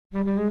It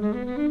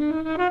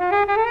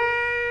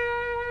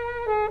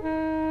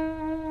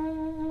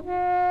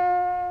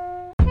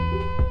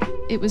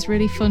was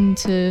really fun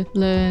to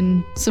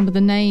learn some of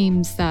the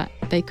names that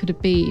they could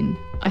have been.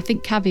 I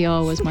think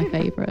caviar was my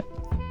favourite.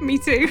 Me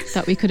too.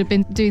 That we could have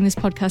been doing this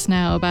podcast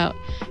now about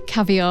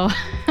caviar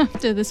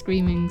after the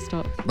screaming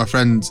stopped. My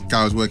friend,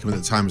 guy I was working with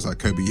at the time, was like,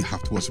 Kobe, you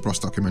have to watch the Bros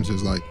documentary. I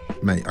was like,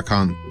 mate, I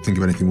can't think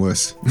of anything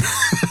worse.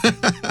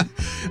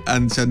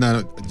 And said,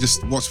 no,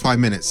 just watch 5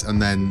 minutes.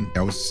 And then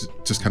I was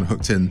just kind of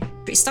hooked in.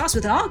 It starts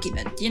with an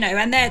argument,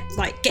 and they're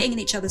like getting in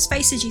each other's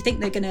faces. You think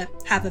they're going to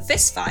have a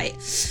fist fight,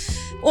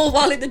 all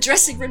while in the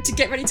dressing room to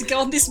get ready to go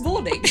on this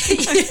morning.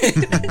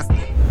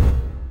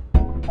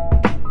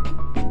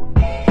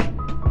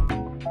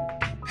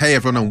 Hey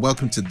everyone, and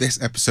welcome to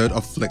this episode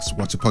of Flicks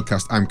Watcher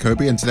Podcast. I'm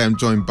Kobe, and today I'm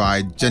joined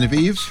by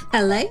Genevieve.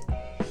 Hello.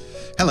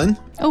 Helen.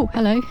 Oh,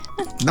 hello.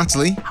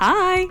 Natalie.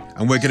 Hi.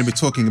 And we're going to be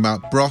talking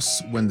about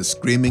Bros When the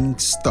Screaming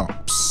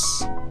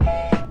Stops.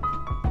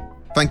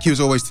 Thank you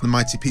as always to the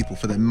mighty people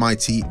for their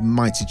mighty,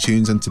 mighty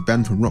tunes, and to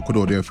Ben from Rockwood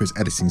Audio for his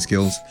editing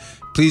skills.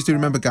 Please do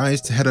remember,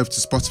 guys, to head over to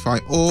Spotify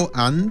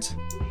and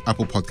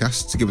Apple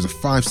Podcasts to give us a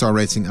 5-star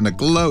rating and a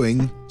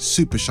glowing,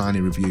 super shiny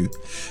review.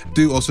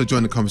 Do also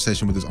join the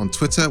conversation with us on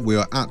Twitter. We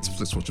are at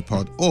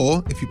FlixWatcherPod,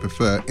 or if you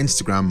prefer,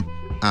 Instagram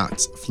at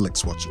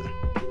FlixWatcher.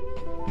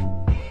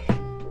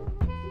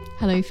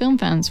 Hello, film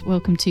fans.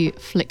 Welcome to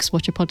Flicks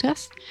Watcher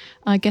Podcast.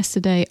 Our guests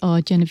today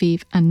are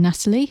Genevieve and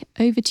Natalie.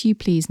 Over to you,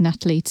 please,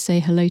 Natalie, to say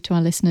hello to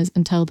our listeners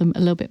and tell them a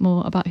little bit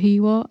more about who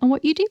you are and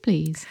what you do,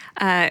 please.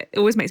 It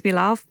always makes me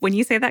laugh when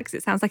you say that because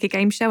it sounds like a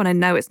game show, and I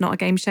know it's not a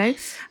game show.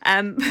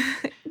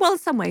 Well, in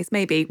some ways,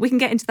 maybe. We can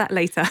get into that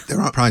later. There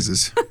are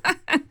prizes.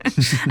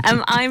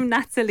 I'm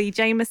Natalie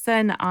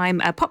Jamieson. I'm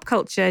a pop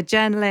culture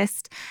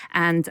journalist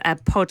and a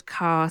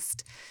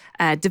podcast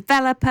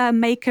developer,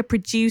 maker,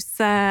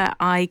 producer.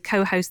 I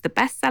co-host the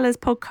Bestsellers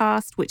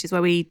podcast, which is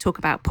where we talk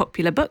about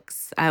popular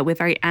books. We're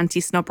very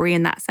anti-snobbery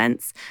in that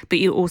sense. But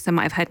you also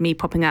might have heard me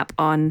popping up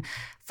on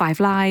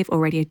 5 Live or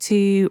Radio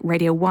 2,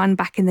 Radio 1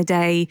 back in the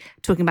day,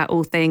 talking about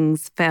all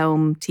things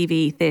film,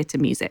 TV, theatre,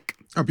 music.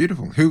 Oh,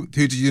 beautiful. Who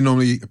did you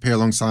normally appear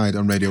alongside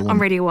on Radio 1? On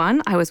Radio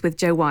 1, I was with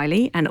Joe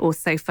Wiley and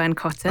also Fern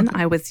Cotton.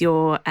 Okay. I was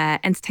your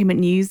entertainment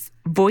news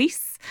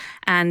voice.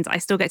 And I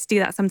still get to do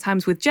that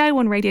sometimes with Joe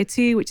on Radio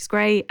 2, which is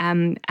great.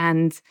 And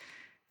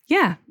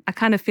yeah, I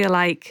kind of feel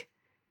like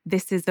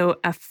this is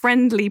a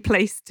friendly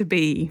place to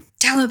be.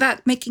 Tell them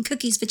about making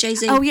cookies for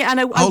Jay-Z. Oh, yeah.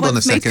 Hold on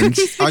a second.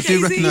 I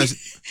do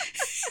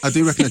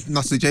recognise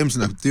Natalie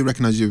Jamieson. I do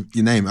recognise your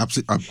name.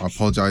 Absolutely. I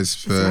apologise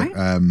for...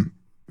 Right.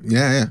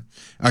 Yeah.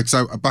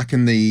 So back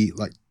in the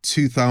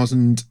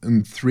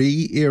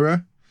 2003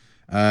 era,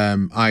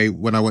 when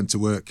I went to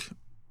work...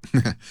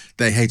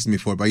 they hated me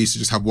for it, but I used to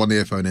just have one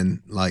earphone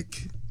in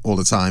all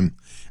the time,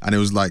 and it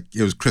was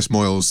Chris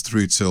Moyles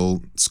through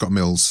till Scott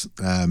Mills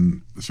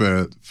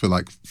for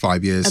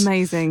 5 years.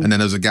 Amazing. And then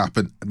there was a gap,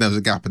 and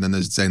then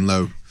there's Zane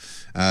Lowe.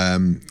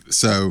 And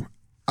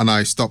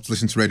I stopped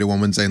listening to Radio 1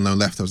 when Zane Lowe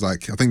left. I was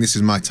like, I think this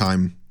is my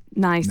time.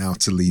 Nice. Now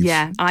to leave.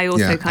 Yeah, I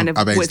also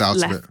I've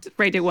left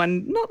Radio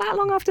 1 not that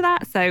long after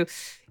that. So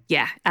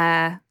yeah.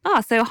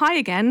 So hi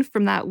again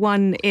from that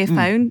one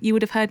earphone. You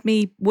would have heard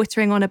me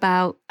wittering on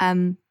about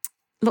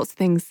lots of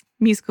things,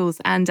 musicals,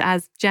 and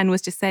as Jen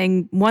was just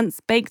saying, once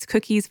baked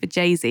cookies for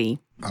Jay-Z.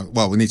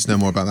 Well, we need to know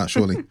more about that,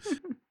 surely.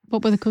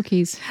 What were the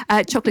cookies?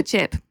 Chocolate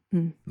chip.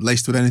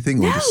 Laced with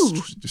anything? No,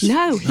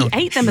 or he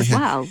ate them as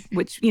well,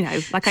 which,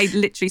 I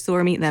literally saw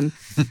him eat them.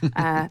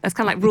 That's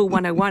kind of like rule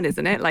 101,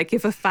 isn't it? Like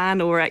if a fan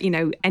or,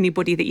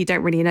 anybody that you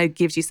don't really know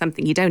gives you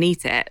something, you don't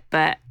eat it.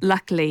 But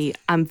luckily,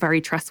 I'm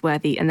very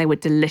trustworthy and they were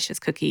delicious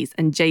cookies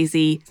and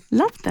Jay-Z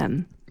loved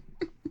them.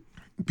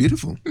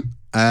 Beautiful.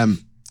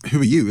 Who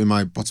are you in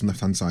my bottom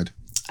left-hand side?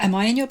 Am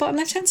I in your bottom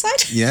left-hand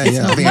side? Yeah.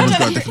 I think everyone's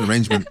got a different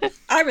arrangement.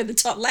 I'm in the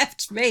top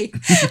left, me.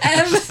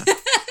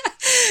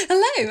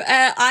 Hello,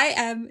 I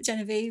am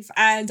Genevieve,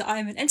 and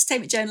I'm an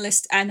entertainment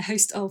journalist and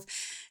host of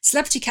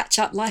Celebrity Catch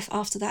Up, Life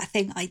After That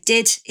Thing I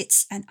Did.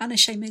 It's an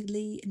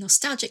unashamedly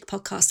nostalgic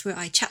podcast where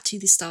I chat to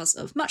the stars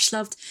of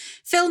much-loved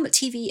film,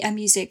 TV and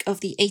music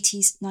of the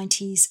 80s,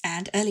 90s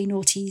and early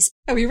noughties.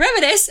 And we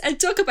reminisce and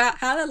talk about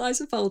how their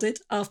lives unfolded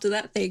after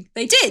that thing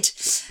they did.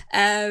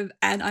 And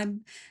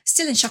I'm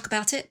still in shock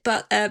about it,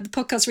 but the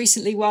podcast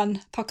recently won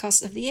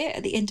Podcast of the Year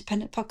at the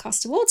Independent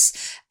Podcast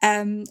Awards,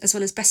 as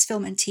well as Best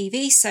Film and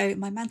TV. So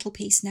my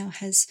mantelpiece now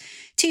has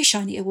 2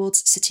 shiny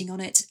awards sitting on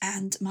it,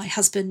 and my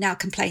husband now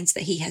complains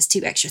that he has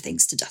 2 extra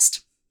things to dust.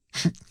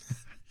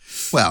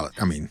 Well,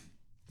 I mean,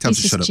 tell him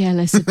to shut up. He's just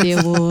jealous of the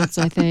awards,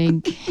 I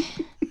think.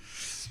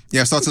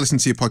 Yeah, I started listening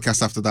to your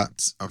podcast after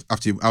that.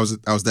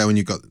 I was there when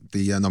you got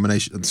the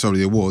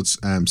the awards.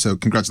 So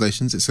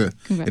congratulations! It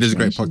is a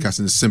great podcast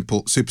and a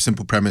super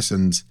simple premise.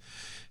 And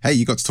hey,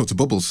 you got to talk to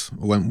Bubbles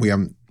when we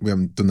haven't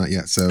done that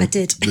yet. So I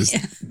did. There's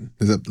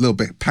a little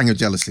bit pang of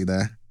jealousy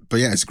there, but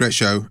yeah, it's a great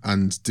show.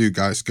 And do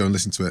guys go and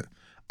listen to it.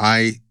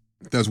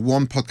 There was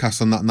one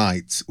podcast on that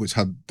night which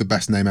had the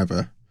best name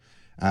ever,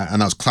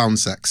 and that was Clown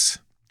Sex.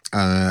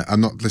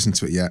 I'm not listened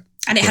to it yet.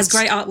 And it has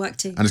great artwork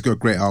too. And it's got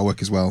great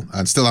artwork as well.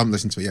 And still haven't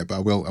listened to it yet, but I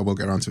will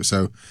get around to it.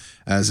 So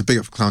there's a big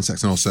up for Clown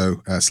Sex and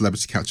also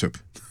Celebrity Catch Up.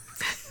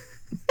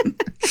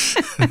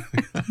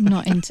 I'm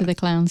not into the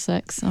clown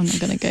sex. I'm not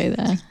going to go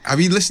there. Have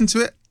you listened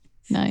to it?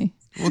 No.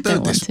 Well,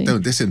 don't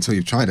diss it until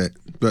you've tried it.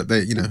 But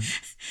it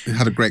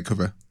had a great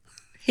cover.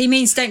 He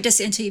means don't diss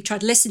it until you've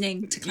tried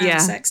listening to clown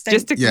sex.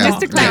 Just to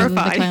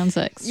clarify. The clown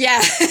sex.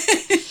 Yeah.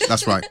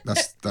 That's right.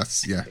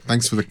 That's yeah.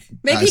 Thanks for the.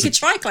 Maybe you could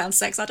try clown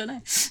sex. I don't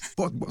know.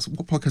 What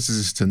podcast has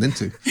this turned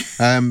into?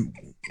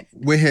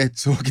 We're here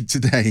talking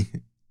today,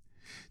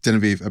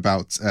 Genevieve,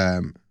 about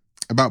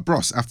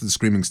Bros after the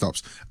screaming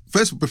stops.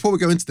 First, before we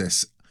go into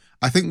this,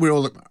 I think we're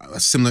all a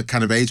similar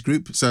kind of age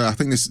group. So I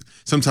think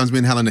sometimes me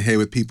and Helen are here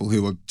with people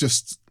who are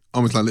just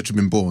almost like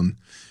literally been born.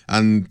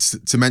 And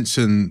to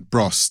mention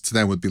Bros to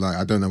them would be like,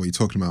 I don't know what you're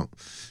talking about.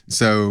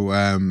 So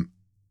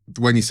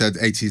when you said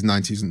 80s,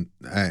 90s and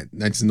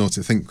 90s and 90s,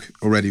 I think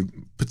already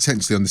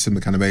potentially on the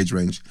similar kind of age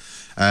range.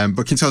 But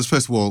can you tell us,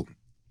 first of all,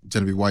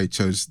 Genevieve, why you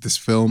chose this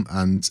film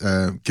and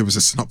give us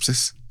a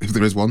synopsis, if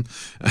there is one.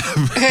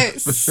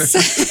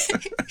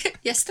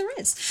 Yes, there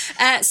is.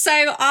 So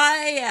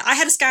I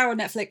had a scour on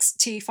Netflix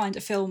to find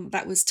a film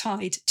that was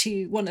tied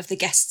to one of the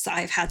guests that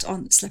I've had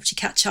on Celebrity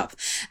Catch Up,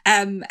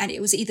 and it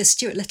was either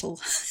Stuart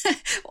Little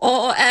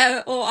or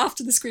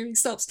After the Screaming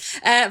Stops.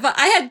 But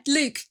I had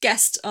Luke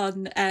guest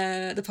on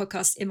the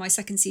podcast in my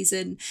second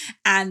season,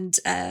 and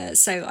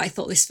so I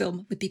thought this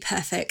film would be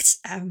perfect.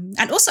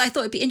 And also I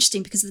thought it'd be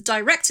interesting because the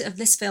director of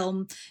this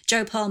film,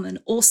 Joe Perlman,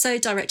 also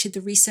directed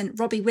the recent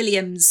Robbie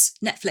Williams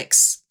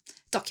Netflix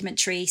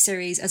documentary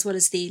series, as well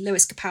as the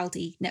Lewis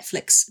Capaldi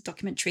Netflix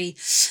documentary.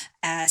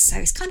 So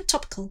it's kind of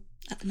topical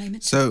at the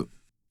moment. So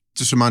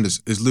just remind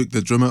us, is Luke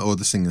the drummer or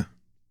the singer?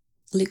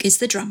 Luke is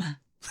the drummer.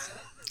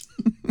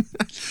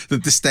 The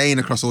disdain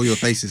across all your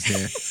faces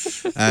here.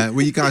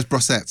 Were you guys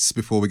Brossettes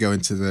before we go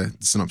into the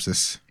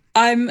synopsis?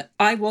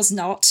 I was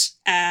not.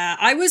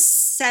 I was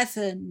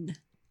 7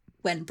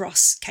 when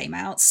Bros came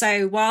out.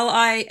 So while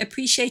I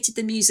appreciated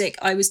the music,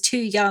 I was too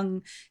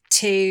young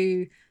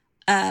to,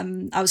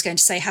 I was going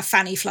to say, have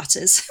fanny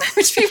flutters,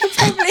 which people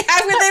probably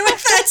had when they were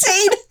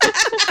 13.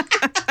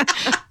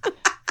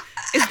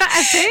 Is that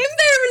a thing?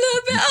 They were a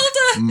little bit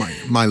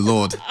older. My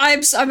lord.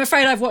 I'm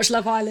afraid I've watched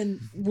Love Island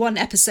one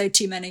episode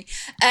too many.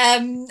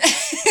 I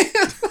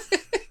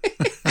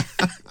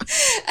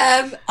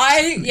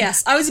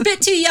was a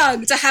bit too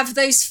young to have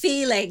those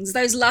feelings,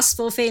 those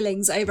lustful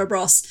feelings over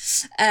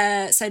Bros.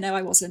 So no,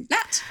 I wasn't.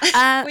 Nat,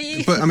 were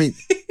you? But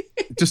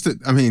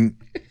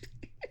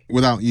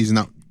without using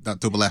that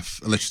double F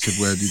alliterative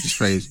word you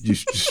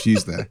just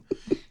used there.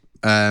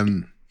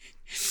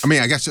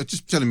 I guess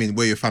just telling me,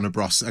 were you a fan of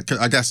Bros?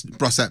 I guess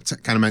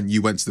Brossette kind of meant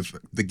you went to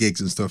the gigs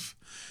and stuff.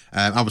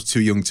 I was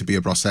too young to be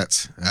a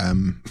Brossette.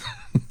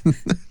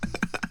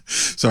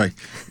 Sorry.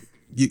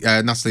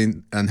 Natalie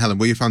and Helen,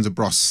 were you fans of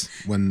Bros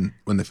when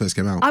they first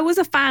came out? I was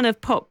a fan of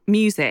pop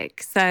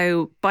music,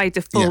 so by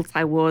default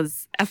I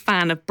was a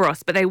fan of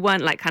Bros, but they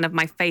weren't like kind of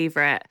my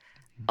favourite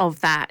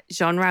of that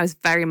genre. I was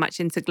very much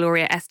into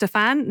Gloria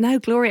Estefan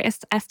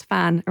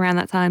around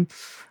that time.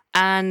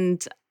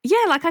 And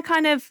yeah, like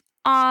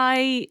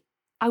I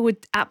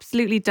would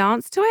absolutely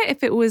dance to it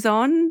if it was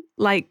on,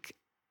 like,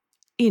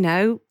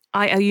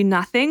 I Owe You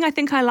Nothing, I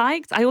think I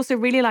liked. I also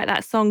really like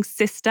that song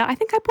Sister. I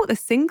think I bought the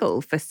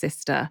single for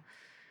Sister,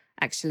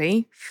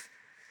 actually.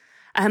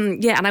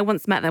 And I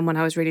once met them when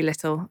I was really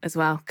little as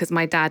well, because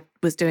my dad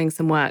was doing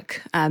some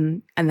work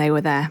and they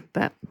were there,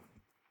 but...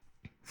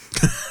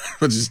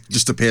 But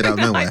just appeared out of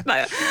nowhere.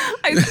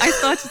 I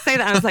started to say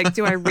that. I was like,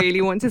 do I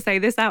really want to say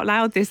this out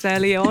loud this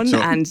early on?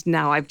 Sure. And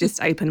now I've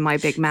just opened my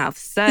big mouth.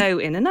 So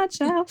in a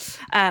nutshell,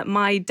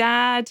 my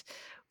dad...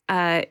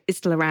 is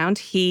still around.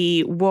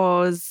 He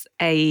was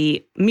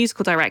a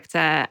musical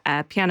director,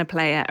 a piano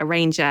player,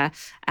 arranger,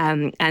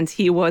 and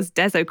he was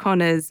Des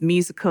O'Connor's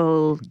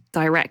musical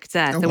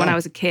director. So when I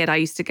was a kid, I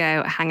used to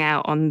go hang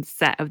out on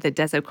set of the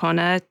Des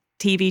O'Connor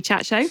TV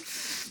chat show.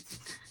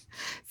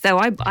 So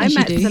I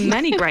met some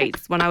many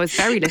greats when I was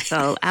very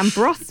little, and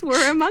Bros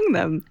were among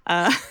them.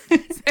 So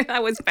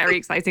that was very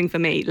exciting for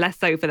me, less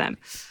so for them.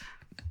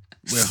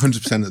 We're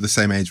 100% at the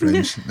same age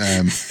range.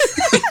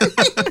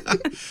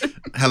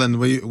 Helen,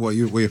 were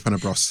you a fan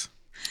of Bros?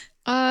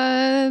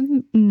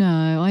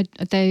 No,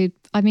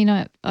 I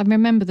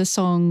remember the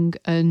song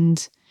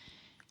and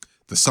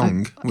the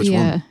song. Which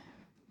one?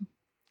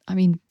 I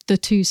mean, the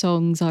 2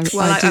 songs I do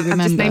remember. I've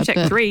just name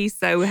checked 3.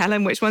 So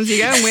Helen, which ones are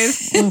you going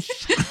with?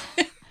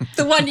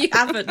 The one you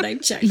haven't name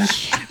checked.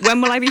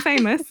 When will I be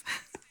famous?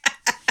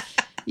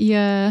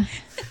 Yeah.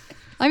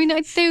 I mean,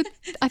 I think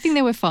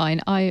they were fine.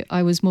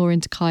 I was more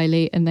into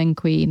Kylie and then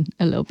Queen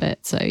a little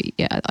bit. So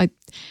yeah,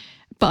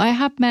 but I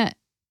have met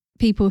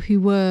people who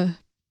were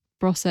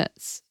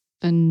Brossettes,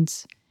 and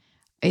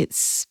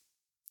it's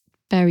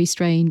very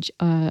strange.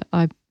 They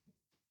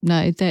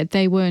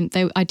weren't.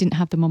 I didn't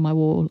have them on my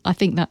wall. I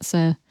think that's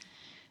a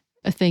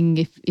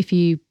thing. If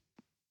you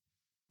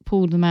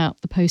pulled them out,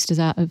 the posters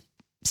out of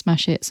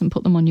smash hits and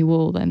put them on your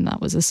wall, then that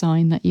was a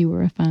sign that you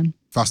were a fan.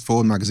 Fast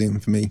Forward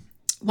magazine for me.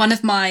 One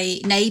of my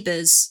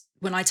neighbours,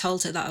 when I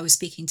told her that I was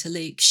speaking to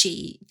Luke,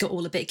 she got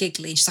all a bit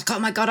giggly. She's like, oh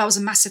my God, I was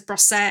a massive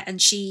Brossette.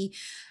 And she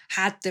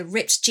had the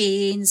ripped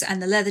jeans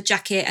and the leather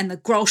jacket and the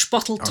Grolsch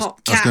bottle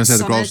top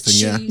caps on her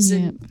shoes.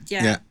 And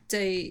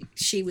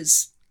she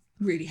was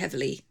really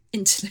heavily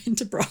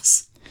into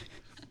Bros.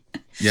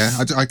 Yeah,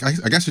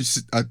 I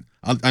guess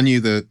I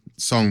knew the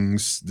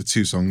songs, the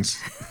 2 songs.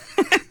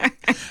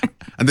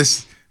 And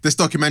this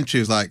documentary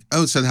was like,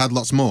 oh, so they had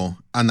lots more.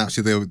 And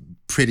actually they were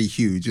pretty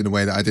huge in a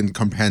way that I didn't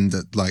comprehend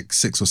at like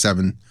 6 or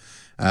 7.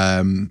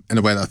 In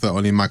a way that I thought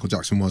only Michael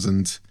Jackson was.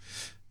 And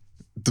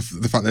the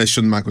fact that they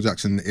shunned Michael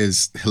Jackson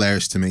is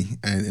hilarious to me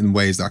in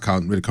ways that I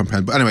can't really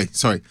comprehend. But anyway,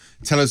 sorry.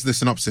 Tell us the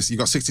synopsis. You've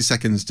got 60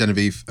 seconds,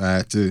 Genevieve,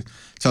 to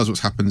tell us what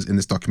happens in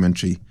this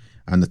documentary.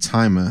 And the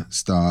timer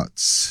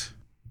starts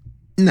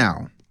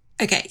now.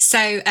 Okay,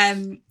 so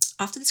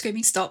After the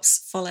Screaming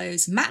Stops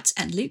follows Matt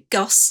and Luke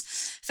Goss,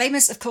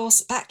 famous, of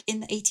course, back in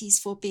the 80s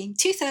for being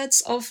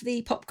 2/3 of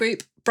the pop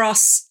group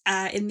Bros,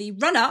 in the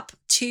run-up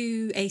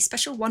to a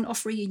special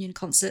one-off reunion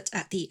concert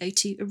at the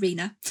O2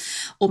 Arena,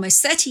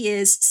 almost 30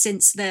 years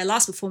since their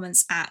last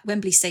performance at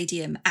Wembley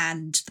Stadium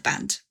and the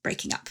band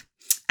breaking up.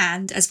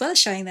 And as well as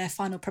showing their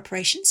final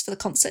preparations for the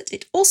concert,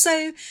 it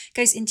also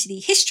goes into the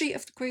history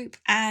of the group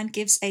and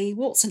gives a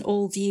warts and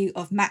all view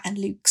of Matt and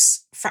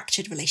Luke's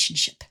fractured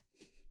relationship.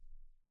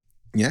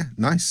 Yeah,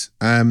 nice.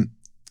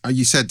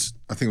 You said,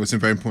 I think it was a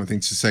very important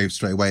thing to say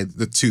straight away,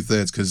 the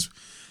 2/3, because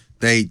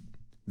they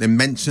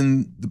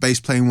mentioned the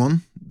bass playing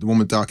one, the one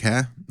with dark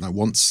hair, like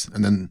once,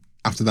 and then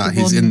after that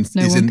he's in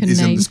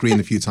the screen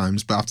a few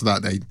times, but after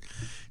that they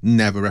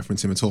never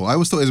reference him at all. I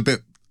always thought it was a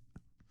bit.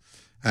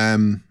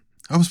 I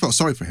always felt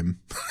sorry for him.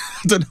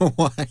 I don't know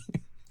why.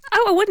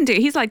 Oh, I wouldn't do.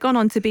 He's like gone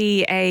on to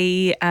be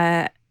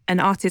an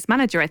artist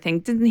manager, I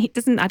think. I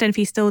don't know if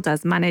he still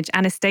does manage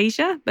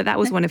Anastasia, but that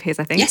was one of his,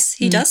 I think. Yes,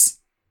 he does.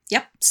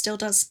 Yep, still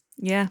does.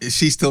 Yeah. Is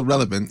she still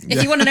relevant?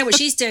 If you want to know what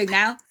she's doing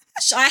now,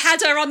 I had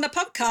her on the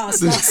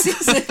podcast last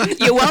season.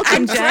 You're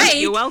welcome,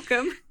 Jen. You're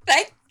welcome.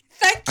 Thank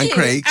and you.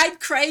 Craig. And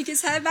Craig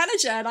is her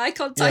manager, and I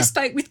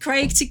spoke with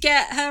Craig to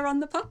get her on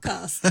the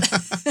podcast.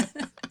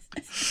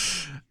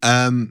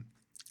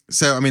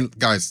 So, I mean,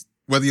 guys,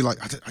 whether you like,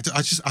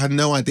 I had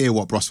no idea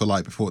what Bros were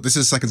like before. This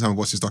is the second time I've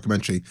watched this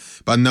documentary,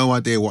 but I had no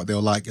idea what they were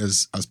like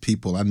as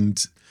people.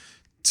 And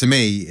to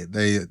me,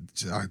 I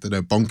don't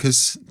know,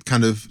 bonkers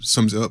kind of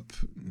sums it up.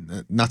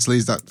 Natalie,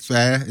 is that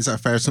fair? Is that a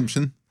fair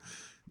assumption?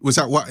 Is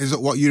that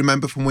what you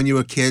remember from when you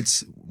were a kid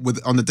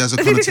on the Des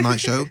O'Connor Tonight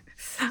Show?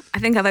 I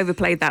think I've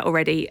overplayed that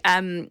already.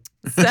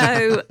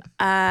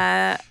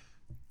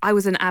 I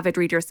was an avid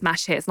reader of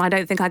Smash Hits, and I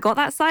don't think I got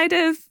that side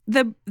of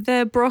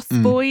the Bros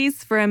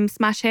boys from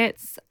Smash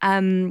Hits.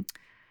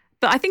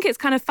 But I think it's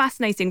kind of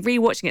fascinating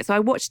rewatching it. So I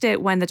watched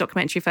it when the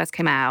documentary first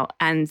came out,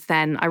 and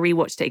then I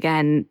rewatched it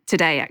again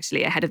today,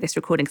 actually, ahead of this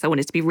recording, because I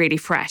wanted it to be really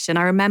fresh. And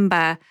I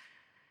remember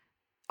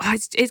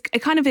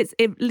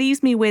it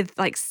leaves me with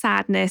like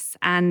sadness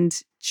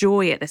and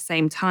joy at the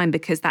same time,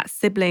 because that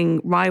sibling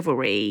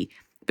rivalry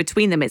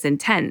between them is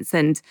intense.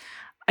 And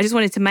I just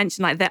wanted to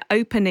mention, like, their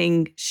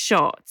opening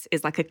shot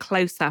is like a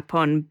close-up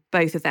on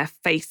both of their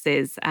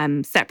faces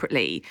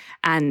separately.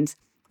 And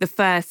the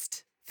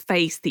first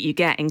face that you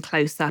get in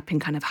close-up in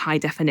kind of high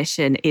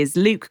definition is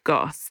Luke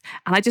Goss.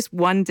 And I just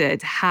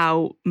wondered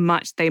how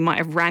much they might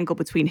have wrangled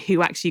between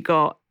who actually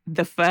got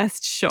the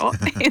first shot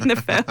in the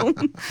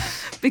film,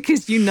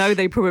 because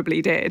they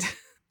probably did.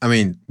 I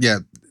mean, yeah.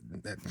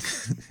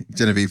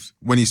 Genevieve,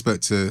 when you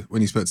spoke to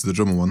the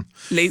drummer one,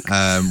 Luke,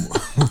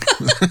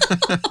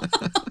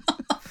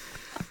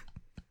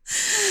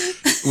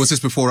 was this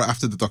before or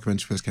after the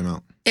documentary first came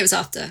out? It was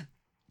after.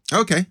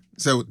 Okay,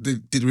 so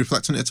did you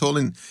reflect on it at all?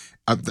 And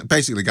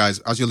basically, guys,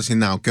 as you're listening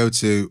now, go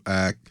to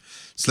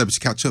Celebrity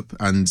Catch Up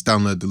and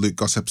download the Luke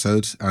Goss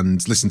episode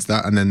and listen to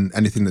that. And then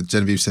anything that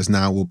Genevieve says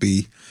now will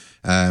be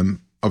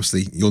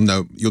obviously you'll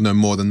know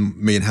more than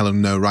me and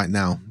Helen know right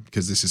now,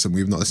 because this is something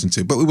we've not listened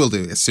to, but we will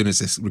do as soon as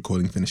this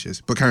recording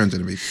finishes. But carry on,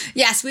 Genevieve.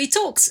 Yes, we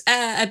talked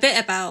a bit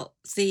about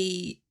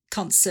the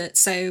concert.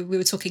 So we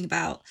were talking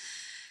about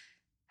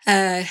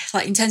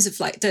like in terms of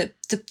like the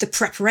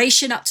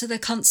preparation up to the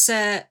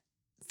concert,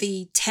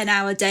 the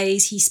 10-hour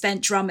days he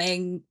spent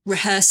drumming,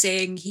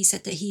 rehearsing. He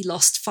said that he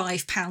lost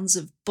 5 pounds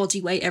of body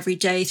weight every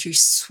day through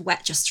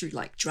sweat, just through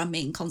like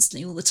drumming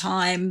constantly all the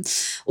time.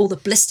 All the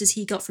blisters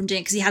he got from doing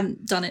it, because he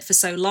hadn't done it for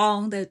so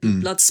long. There'd be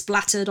blood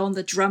splattered on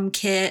the drum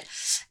kit.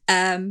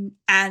 And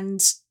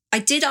I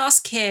did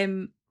ask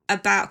him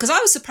about, because I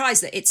was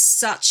surprised that it's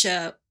such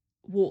a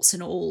warts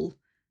and all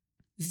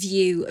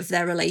view of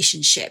their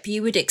relationship.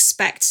 You would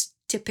expect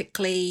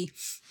typically,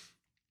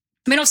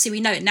 I mean, obviously we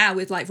know it now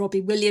with like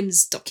Robbie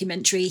Williams'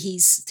 documentary,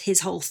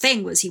 his whole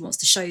thing was he wants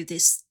to show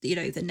this, the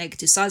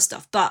negative side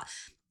stuff. But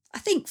I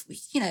think,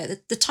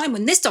 the time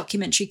when this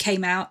documentary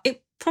came out,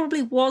 it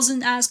probably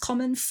wasn't as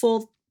common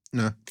for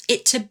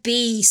it to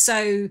be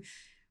so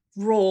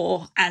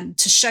raw and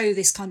to show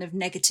this kind of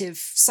negative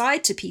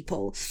side to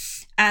people.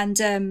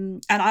 And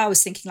I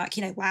was thinking like,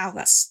 wow,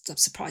 I'm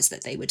surprised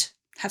that they would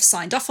have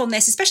signed off on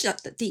this, especially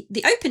like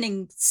the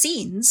opening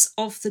scenes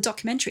of the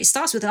documentary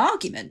starts with an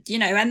argument,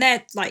 and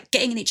they're like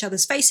getting in each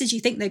other's faces. You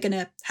think they're going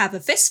to have a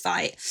fist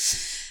fight,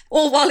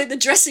 all while in the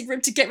dressing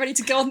room to get ready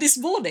to go on This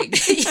Morning,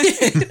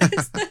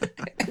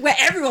 where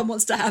everyone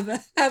wants to have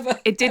a.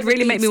 It did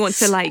really make me want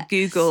to like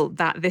Google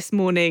that This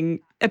Morning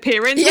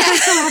appearance, which I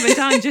still haven't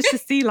done, just to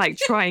see, like,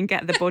 try and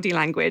get the body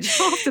language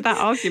after that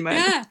argument.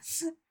 Yeah.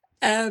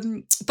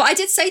 But I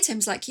did say to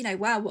him, like,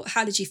 wow,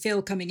 how did you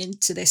feel coming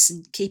into this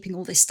and keeping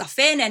all this stuff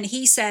in? And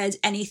he said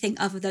anything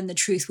other than the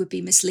truth would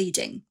be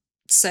misleading.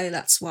 So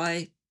that's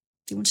why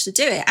he wanted to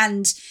do it.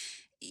 And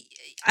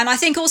I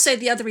think also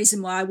the other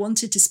reason why I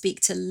wanted to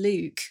speak to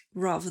Luke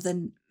rather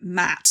than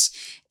Matt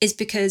is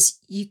because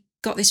you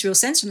got this real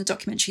sense from the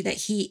documentary that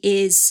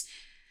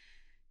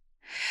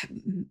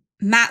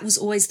Matt was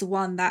always the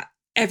one that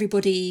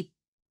everybody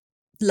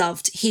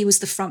loved. He was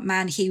the front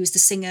man. He was the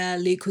singer.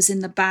 Luke was in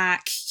the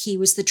back. He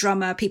was the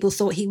drummer. People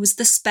thought he was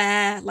the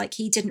spare. Like,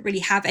 he didn't really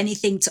have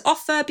anything to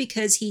offer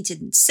because he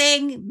didn't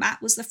sing. Matt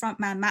was the front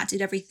man. Matt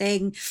did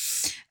everything.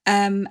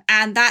 And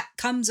that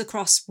comes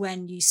across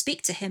when you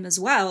speak to him as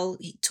well,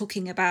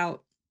 talking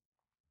about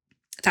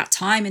that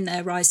time in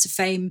their rise to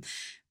fame.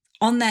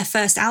 On their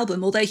first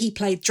album, although he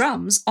played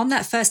drums, on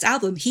that first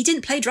album, he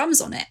didn't play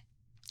drums on it.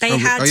 They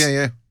had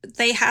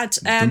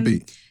drum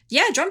beat.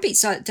 Drum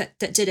beats that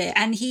did it.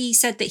 And he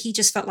said that he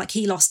just felt like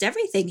he lost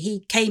everything.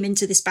 He came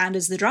into this band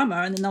as the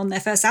drummer, and then on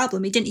their first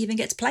album, he didn't even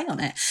get to play on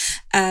it.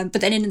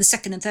 But then in the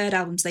second and third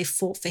albums, they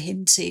fought for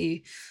him to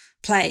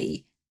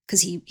play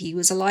because he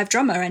was a live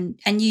drummer.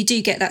 And you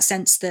do get that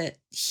sense that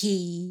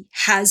he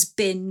has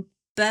been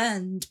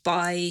burned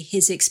by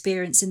his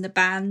experience in the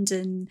band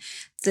and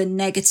the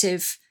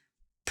negative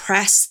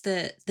press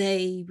that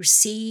they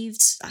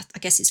received. I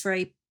guess it's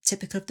very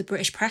typical of the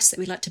British press that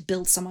we like to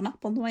build someone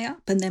up on the way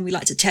up and then we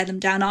like to tear them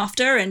down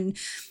after. And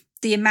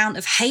the amount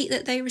of hate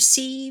that they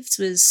received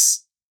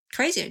was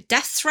crazy.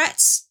 Death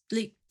threats.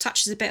 Luke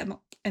touches a bit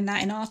in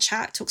that in our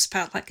chat, talks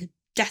about like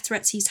death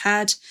threats he's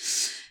had.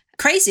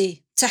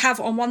 Crazy to have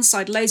on one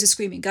side loads of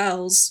screaming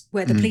girls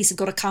where the police have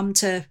got to come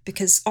to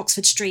because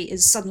Oxford Street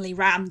is suddenly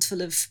rammed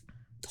full of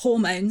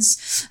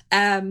hormones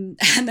and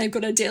they've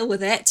got to deal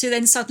with it, to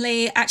then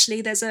suddenly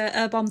actually there's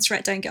a bomb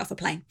threat, don't get off a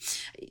plane.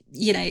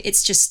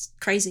 It's just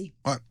crazy.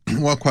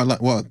 What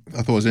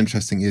I thought was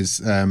interesting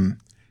is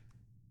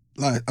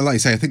like you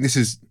say, I think this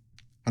is,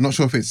 I'm not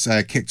sure if it's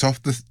kicked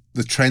off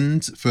the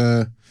trend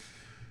for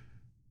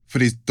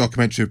these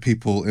documentary of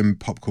people in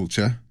pop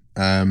culture,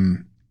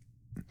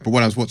 but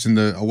when I was watching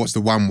I watched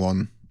the Wham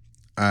one,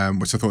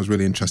 which I thought was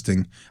really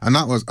interesting. And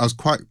I was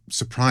quite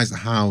surprised at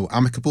how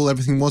amicable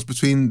everything was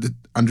between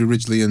Andrew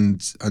Ridgeley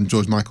and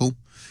George Michael,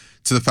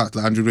 to the fact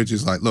that Andrew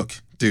Ridgeley's like,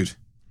 look, dude,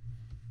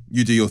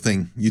 you do your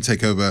thing. You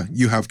take over.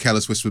 You have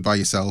Careless Whisper by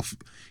yourself.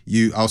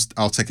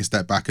 I'll take a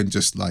step back and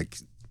just like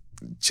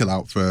chill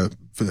out for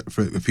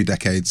a few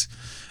decades.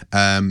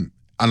 And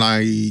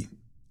I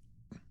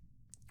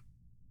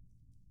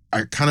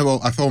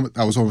thought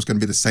I was almost going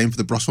to be the same for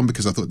the Bros one,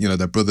 because I thought,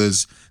 they're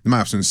brothers. They might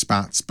have some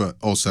spats, but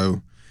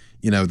also,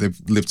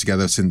 they've lived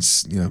together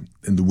since, in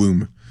the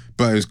womb.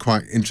 But it was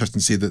quite interesting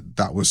to see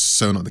that was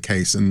so not the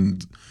case.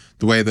 And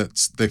the way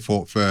that they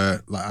fought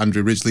for like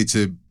Andrew Ridgeley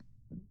to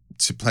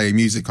play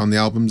music on the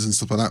albums and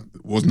stuff like that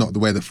was not the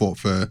way they fought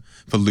for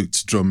Luke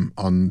to drum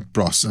on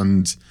Bros.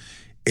 And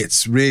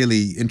it's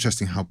really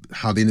interesting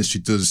how the industry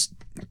does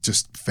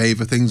just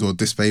favour things or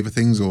disfavour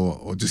things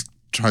or just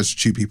tries to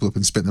chew people up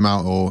and spit them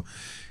out, or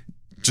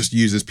just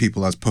uses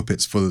people as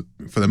puppets for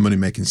their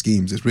money-making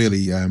schemes. It's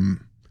really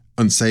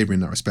unsavoury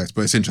in that respect.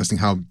 But it's interesting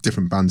how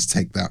different bands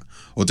take that,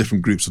 or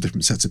different groups or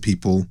different sets of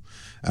people,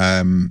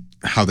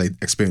 how they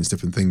experience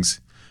different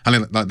things.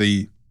 And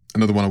like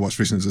another one I watched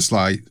recently was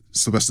a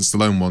Sylvester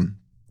Stallone one,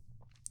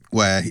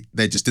 where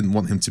they just didn't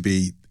want him to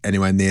be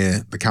anywhere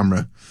near the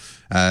camera,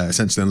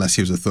 essentially, unless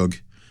he was a thug.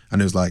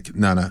 And it was like,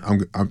 no,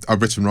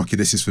 I've written Rocky,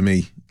 this is for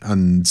me.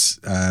 And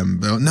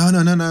they were,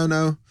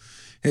 no.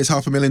 Here's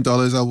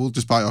 $500,000. I will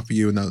just buy it off of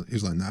you. And he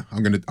was like, no,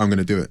 I'm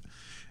gonna do it.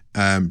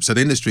 So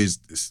the industry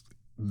is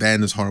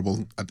then as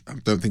horrible. I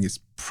don't think it's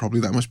probably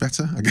that much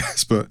better, I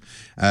guess. But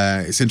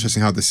it's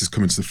interesting how this is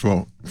coming to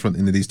the front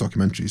in these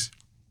documentaries.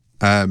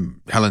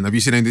 Helen, have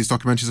you seen any of these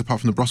documentaries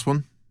apart from the Bros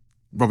one?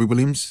 Robbie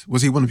Williams,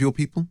 was he one of your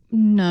people?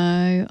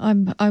 No,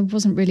 I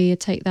wasn't really a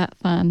Take That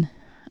fan.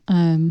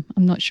 I'm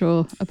not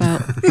sure about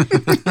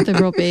the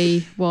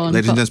Robbie one.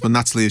 Ladies and gentlemen,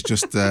 Natalie is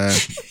just a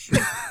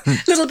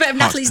little bit of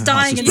Natalie's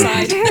dying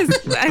inside.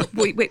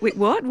 Wait,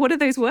 what? What are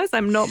those words?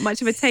 I'm not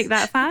much of a Take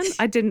That fan.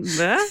 I didn't.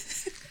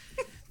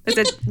 There's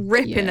a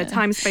rip in the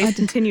time-space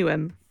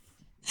continuum.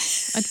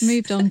 I'd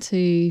moved on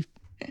to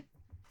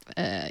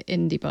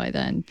indie by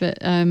then, but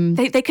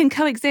they can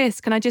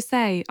coexist. Can I just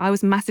say, I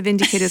was a massive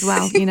indie kid as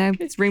well.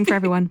 It's room for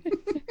everyone.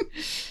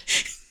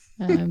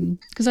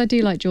 Because I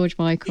do like George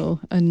Michael,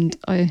 and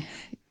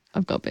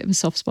I've got a bit of a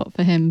soft spot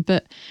for him.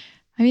 But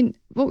I mean,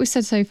 what we've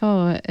said so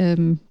far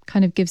kind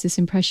of gives this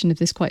impression of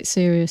this quite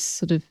serious,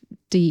 sort of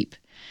deep,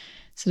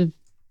 sort of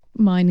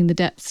mining the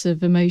depths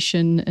of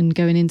emotion and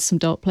going into some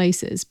dark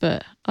places,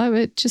 but I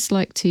would just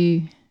like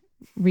to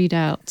read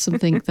out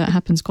something that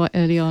happens quite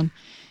early on.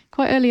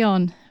 Quite early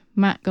on,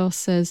 Matt Goss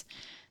says,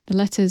 the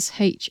letters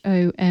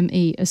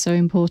HOME are so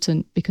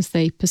important because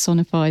they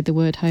personify the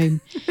word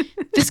home.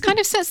 This kind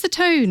of sets the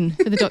tone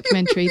for the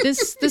documentary.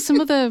 There's some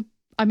other,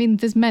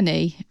 there's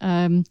many.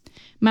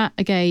 Matt,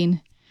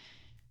 again,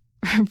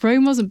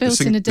 Rome wasn't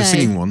built in a day. The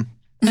singing one.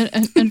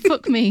 And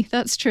fuck me,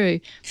 that's true.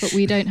 But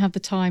we don't have the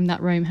time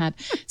that Rome had.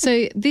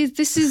 So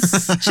this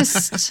is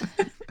just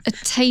a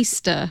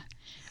taster.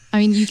 I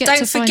mean, you get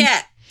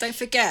Don't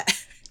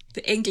forget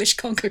the English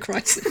conquer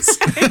crisis.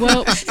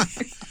 Well,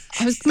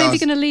 I was maybe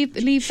going to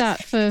leave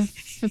that for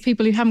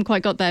people who haven't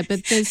quite got there.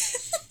 But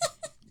there's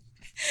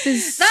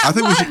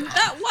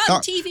that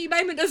one TV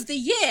moment of the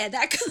year.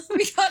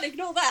 We can't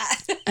ignore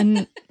that.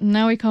 And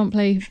now we can't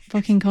play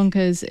fucking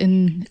conkers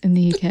in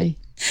the UK.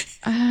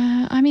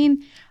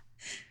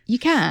 You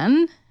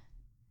can.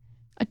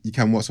 You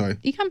can what, sorry?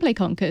 You can play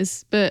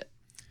conkers, but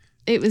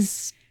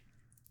it's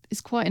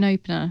quite an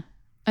opener.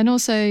 And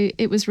also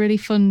it was really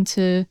fun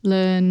to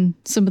learn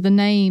some of the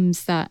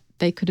names that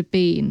they could have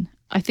been.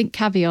 I think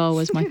caviar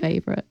was my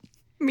favourite.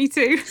 Me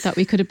too. That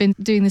we could have been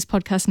doing this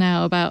podcast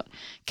now about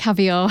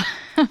caviar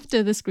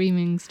after the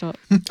screaming stopped.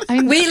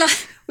 We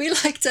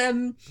liked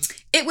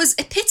it was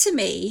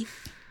epitome.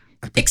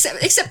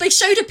 Except they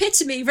showed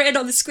epitome written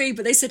on the screen,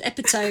 but they said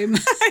epitome.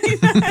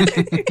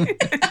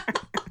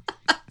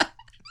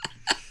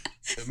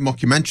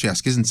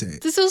 Mockumentary-esque, isn't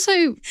it? There's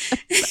also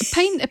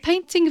a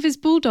painting of his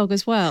bulldog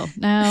as well.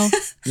 Now,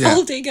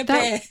 holding a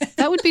beer.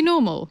 That would be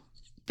normal,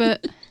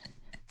 but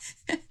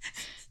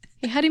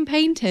he had him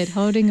painted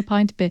holding a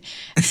pint of beer.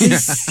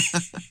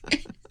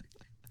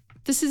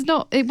 This is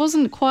not. It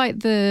wasn't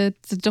quite the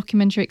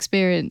documentary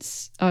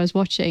experience I was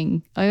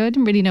watching. I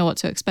didn't really know what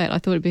to expect. I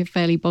thought it'd be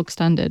fairly bog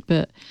standard,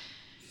 but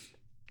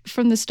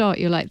from the start,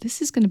 you're like,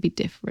 this is going to be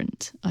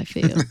different, I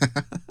feel.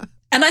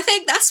 And I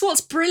think that's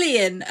what's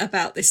brilliant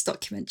about this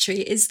documentary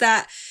is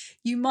that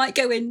you might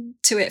go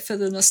into it for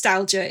the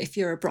nostalgia if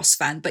you're a Bros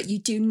fan, but you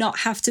do not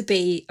have to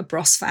be a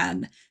Bros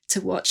fan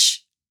to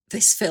watch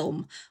this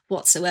film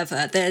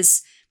whatsoever.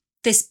 There's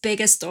this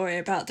bigger story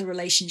about the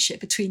relationship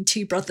between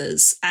two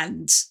brothers,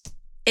 and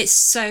it's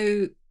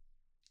so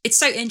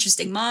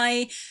interesting.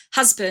 My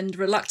husband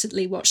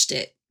reluctantly watched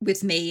it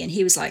with me, and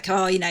he was like,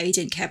 he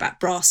didn't care about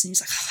Bros, and he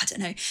was like, I don't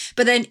know.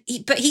 But then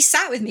he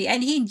sat with me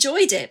and he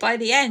enjoyed it. By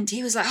the end,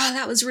 he was like,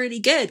 that was really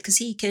good, because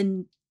he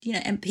can,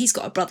 he's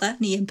got a brother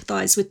and he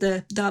empathized with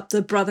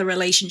the brother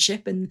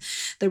relationship and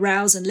the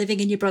rows and living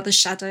in your brother's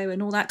shadow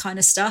and all that kind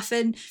of stuff.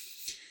 And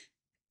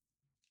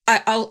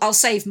I'll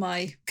save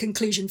my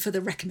conclusion for the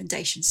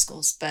recommendation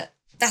scores, but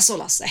that's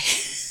all I'll say.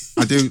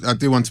 I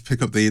do want to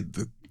pick up the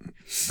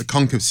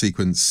concave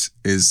sequence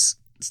is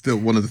still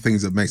one of the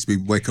things that makes me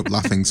wake up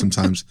laughing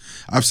sometimes.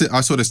 I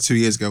saw this 2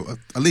 years ago,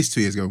 at least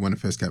 2 years ago when it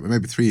first came,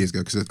 maybe 3 years ago,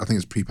 because I think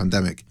it's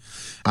pre-pandemic.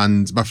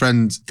 And my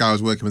friend, guy I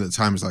was working with at the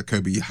time, was like,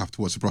 Kobe, you have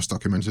to watch the Bros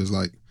documentary. I was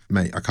like,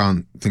 mate, I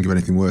can't think of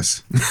anything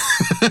worse.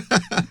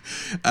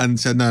 And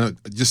said, no,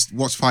 just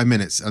watch 5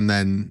 minutes. And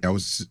then I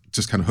was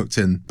just kind of hooked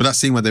in. But that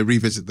scene where they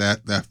revisit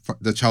their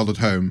childhood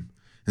home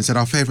and said,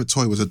 our favourite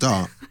toy was a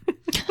dart.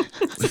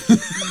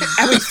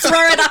 And we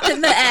throw it up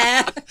in the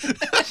air.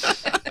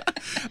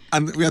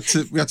 And we had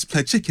to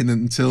play chicken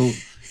until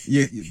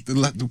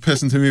the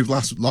person who moved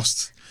last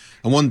lost.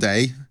 And one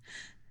day,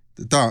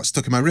 the dart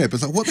stuck in my rib. I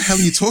was like, what the hell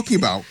are you talking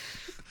about?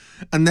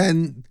 And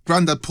then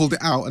Grandad pulled it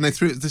out and they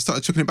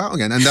started chucking it about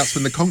again. And that's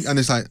when and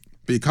it's like,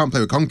 but you can't play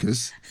with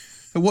conkers.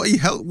 But what are you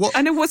what?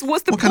 I know, what's the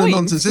what point? Kind of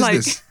nonsense is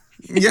this?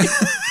 Yeah.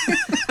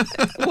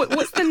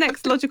 What's the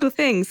next logical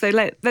thing? So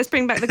let's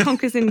bring back the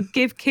conkers and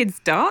give kids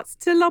darts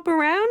to lob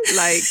around.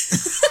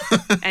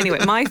 Anyway,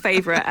 my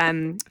favourite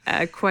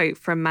quote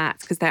from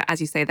Matt, because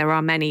as you say, there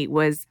are many,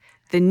 was,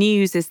 "The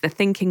news is the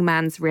thinking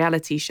man's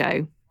reality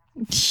show."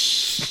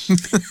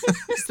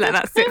 Just let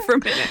that sit for a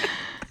minute.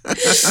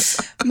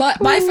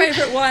 My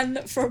favourite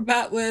one from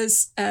Matt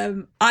was,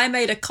 I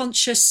made a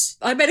conscious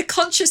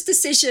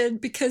decision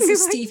because of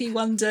Stevie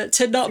Wonder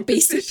to not be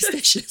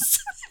superstitious.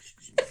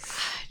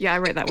 Yeah, I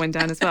wrote that one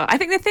down as well. I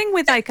think the thing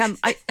with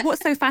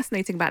what's so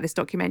fascinating about this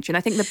documentary, and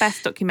I think the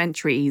best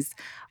documentaries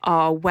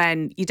are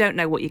when you don't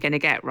know what you're going to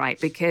get, right?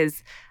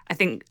 Because I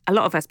think a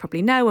lot of us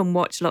probably know and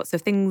watch lots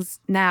of things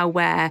now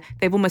where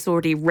they've almost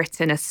already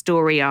written a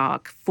story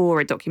arc for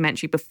a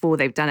documentary before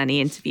they've done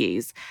any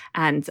interviews.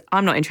 And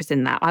I'm not interested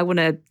in that. I want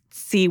to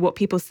see what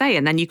people say,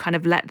 and then you kind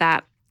of let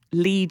that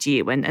lead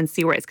you and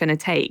see where it's going to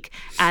take.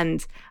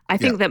 And I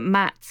think that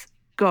Matt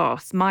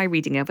Goss, my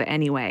reading of it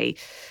anyway,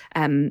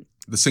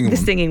 the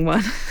singing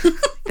one,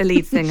 the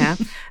lead singer,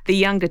 the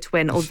younger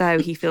twin, although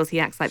he feels he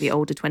acts like the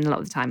older twin a lot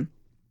of the time,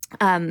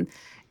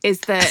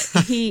 is that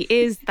he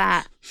is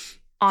that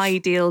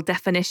ideal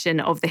definition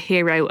of the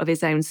hero of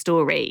his own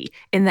story,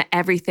 in that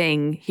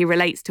everything he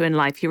relates to in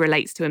life, he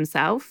relates to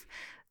himself.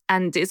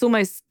 And it's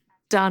almost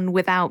done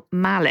without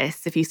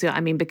malice, if you see what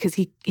I mean, because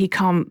he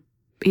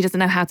doesn't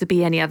know how to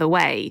be any other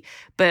way.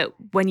 But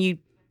when you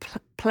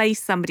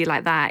place somebody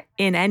like that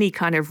in any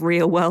kind of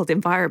real world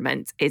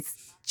environment is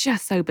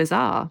just so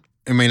bizarre.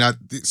 I mean,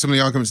 some of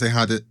the arguments they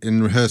had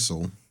in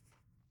rehearsal.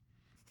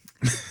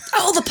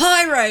 Oh, the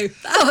pyro!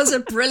 That was a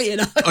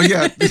brilliant argument. Oh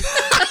yeah,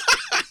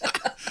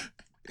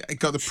 it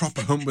got the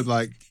proper hump with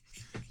like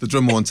the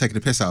drummer one taking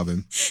a piss out of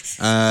him,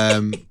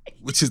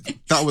 which is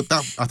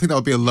that I think that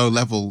would be a low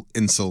level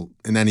insult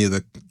in any of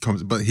the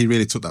comments, but he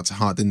really took that to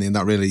heart, didn't he? And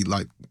that really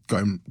like got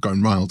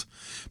him riled.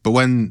 But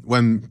when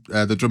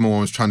the drummer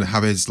one was trying to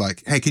have his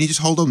like, hey, can you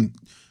just hold on?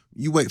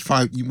 You wait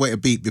a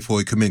beat before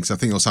you come in because I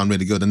think it'll sound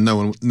really good, and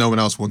no one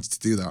else wanted to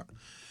do that.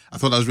 I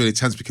thought that was really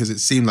tense because it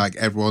seemed like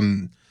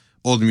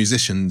all the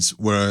musicians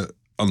were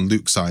on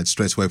Luke's side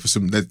straight away for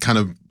some. They kind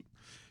of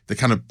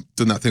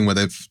done that thing where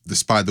they've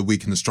spied the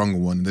weak and the stronger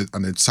one,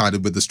 and they've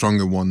sided with the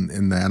stronger one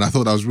in there. And I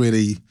thought that was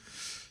really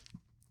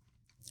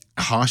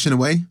harsh in a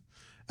way,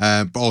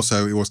 but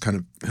also it was kind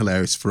of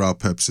hilarious for our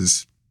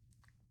purposes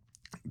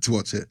to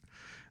watch it.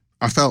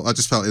 I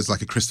just felt it was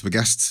like a Christopher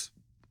Guest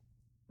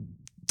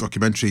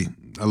documentary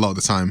a lot of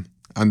the time.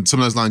 And some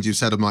of those lines you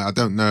said, I'm like, I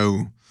don't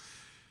know,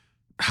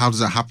 how does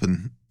that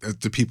happen?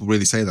 Do people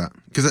really say that?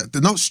 Because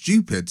they're not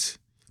stupid,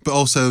 but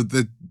also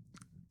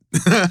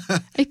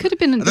it could have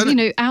been,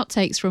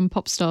 outtakes from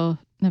Popstar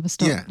Never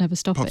Stopping.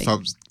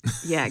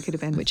 Yeah, it could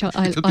have been. Which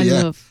I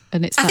love.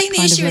 And it's I think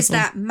the issue is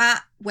that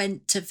Matt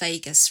went to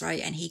Vegas,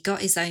 right? And he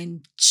got his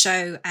own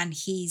show, and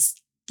he's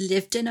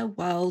lived in a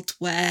world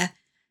where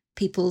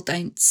people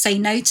don't say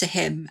no to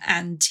him,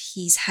 and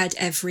he's had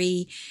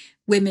every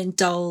whim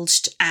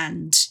indulged,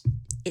 and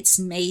it's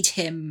made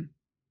him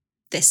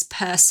this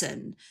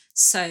person.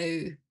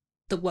 So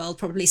the world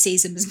probably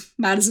sees him as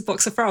mad as a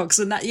box of frogs,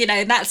 and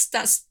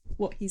that's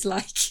what he's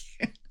like.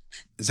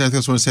 Is there anything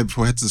else you want to say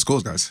before we head to the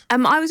scores, guys?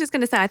 I was just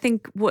going to say, I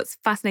think what's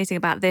fascinating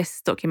about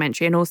this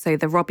documentary, and also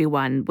the Robbie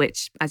one,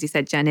 which, as you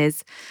said, Jen,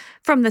 is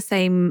from the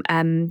same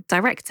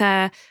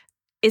director,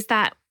 is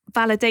that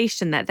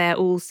validation that they're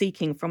all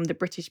seeking from the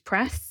British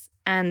press.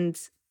 And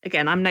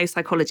again, I'm no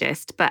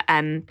psychologist, but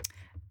I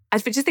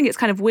just think it's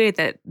kind of weird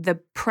that the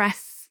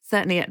press,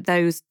 certainly at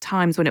those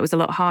times when it was a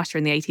lot harsher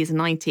in the 80s and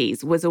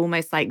 90s, was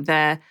almost like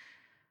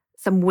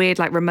some weird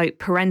like remote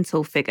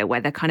parental figure where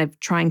they're kind of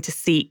trying to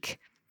seek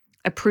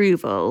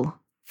approval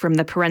from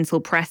the parental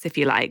press, if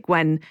you like,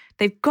 when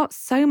they've got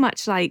so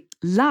much like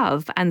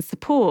love and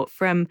support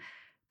from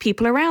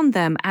people around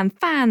them and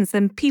fans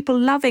and people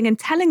loving and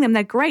telling them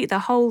they're great the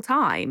whole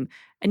time.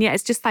 And yet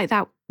it's just like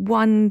that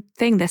one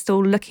thing they're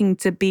still looking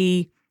to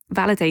be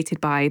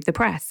validated by the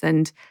press.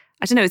 And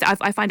I don't know,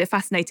 I find it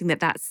fascinating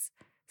that that's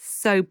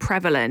so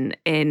prevalent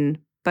in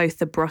both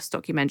the Bros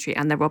documentary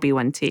and the Robbie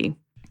one too.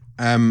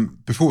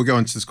 Before we go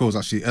into the scores,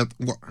 actually,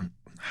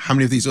 how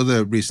many of these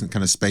other recent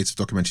kind of spate of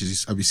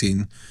documentaries have you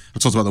seen? I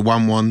talked about the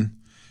one.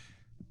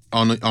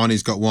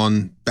 Arnie's got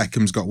one.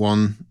 Beckham's got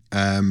one.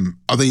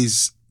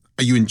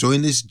 Are you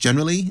enjoying these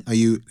generally? Are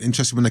you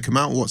interested when they come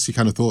out? What's your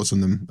kind of thoughts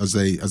on them as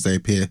they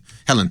appear?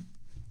 Helen?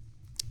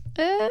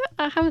 I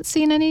haven't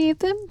seen any of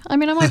them. I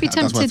mean, I might be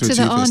tempted to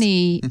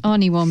the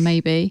Arnie one,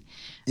 maybe.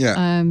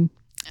 Yeah.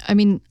 I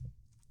mean,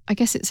 I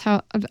guess it's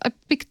how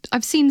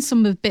I've seen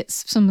some of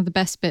the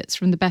best bits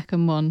from the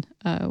Beckham one,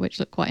 which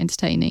look quite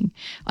entertaining,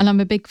 and I'm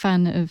a big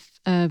fan of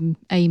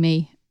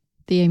Amy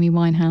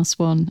Winehouse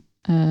one,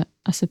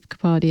 Asif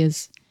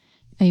Kapadia's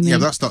Amy. Yeah,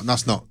 but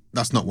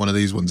that's not one of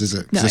these ones, is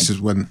it? No. This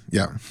is when,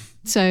 yeah.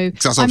 So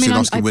that's obviously an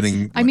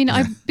Oscar-winning. I mean,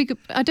 yeah.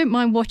 I don't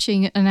mind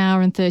watching an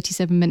hour and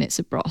 37 minutes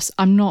of Bros.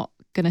 I'm not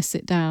going to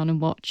sit down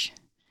and watch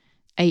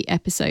 8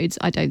 episodes.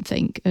 I don't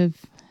think of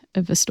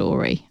a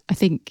story. I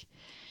think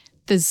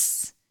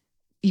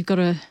you've got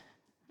to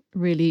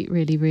really,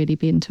 really, really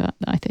be into it.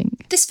 I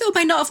think this film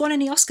may not have won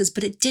any Oscars,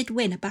 but it did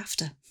win a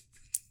BAFTA.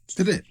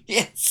 Did it?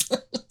 Yes.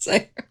 So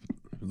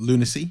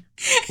lunacy.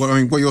 Well, I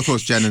mean, what are your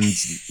thoughts, Jen and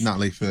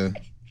Natalie, for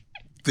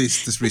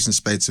this recent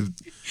spate of?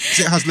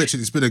 It has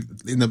literally. It's been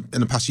in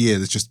the past year.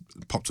 There's just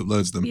popped up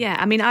loads of them. Yeah,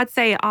 I mean, I'd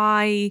say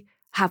I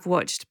have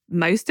watched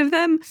most of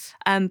them,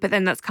 but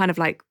then that's kind of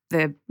like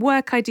the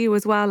work I do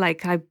as well.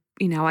 Like I've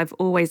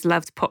always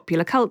loved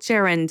popular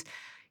culture, and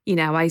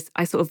I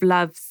sort of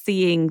love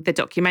seeing the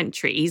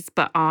documentaries,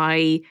 but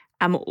I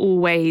am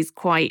always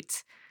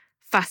quite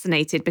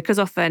fascinated because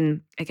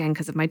often, again,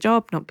 because of my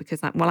job, not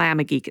because I am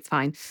a geek, it's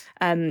fine,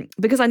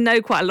 because I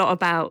know quite a lot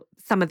about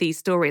some of these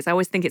stories. I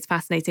always think it's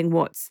fascinating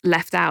what's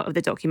left out of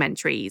the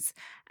documentaries.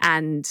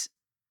 And,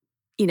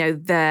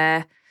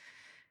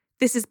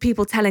 this is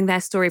people telling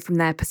their story from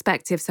their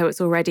perspective. So it's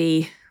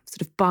already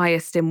sort of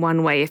biased in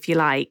one way, if you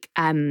like.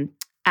 And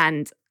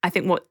I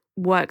think what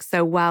works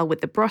so well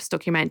with the Bros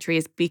documentary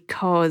is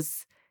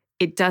because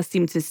it does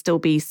seem to still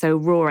be so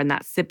raw, and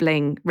that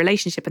sibling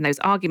relationship and those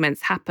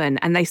arguments happen,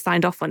 and they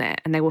signed off on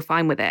it and they were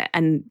fine with it.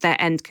 And their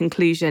end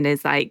conclusion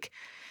is like,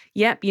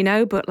 yep,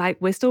 but like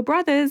we're still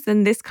brothers,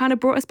 and this kind of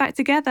brought us back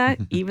together,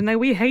 even though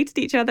we hated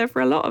each other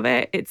for a lot of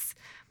it.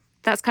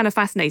 That's kind of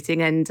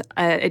fascinating, and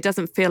it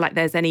doesn't feel like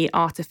there's any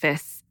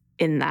artifice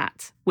in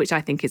that, which I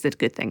think is a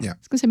good thing. Yeah. I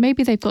was going to say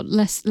maybe they've got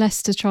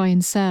less to try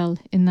and sell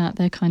in that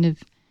they're kind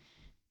of,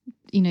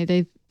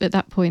 at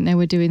that point they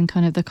were doing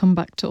kind of the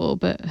comeback tour,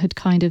 but had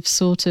kind of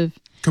sort of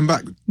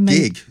Comeback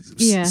gig,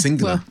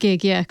 singular. Well,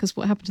 gig, yeah, because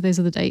what happened to those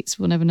other dates,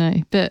 we'll never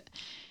know. But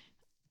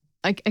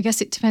I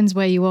guess it depends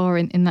where you are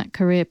in that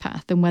career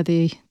path and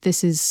whether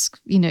this is,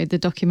 the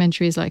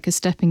documentary is like a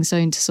stepping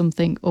stone to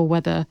something, or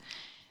whether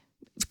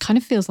it kind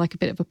of feels like a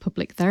bit of a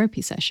public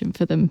therapy session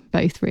for them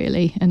both,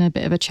 really, and a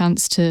bit of a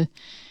chance to,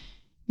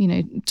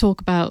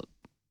 talk about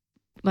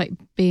like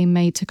being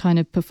made to kind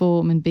of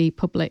perform and be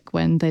public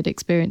when they'd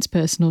experienced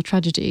personal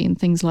tragedy and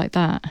things like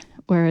that.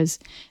 Whereas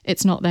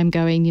it's not them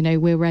going,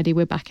 we're ready,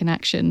 we're back in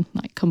action,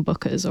 like come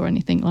book us or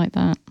anything like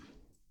that.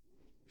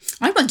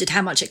 I wondered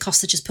how much it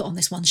cost to just put on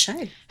this one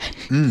show.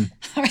 With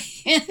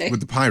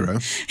the pyro.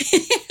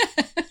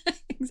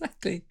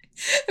 Exactly.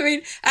 I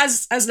mean,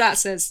 as Nat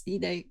says,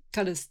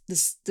 kind of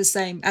the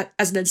same,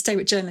 as an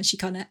entertainment journalist, you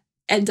kind of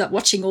end up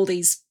watching all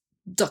these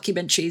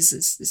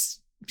documentaries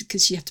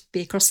because you have to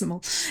be across them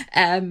all.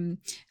 And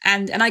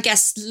I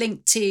guess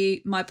linked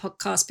to my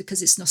podcast,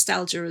 because it's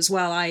nostalgia as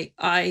well,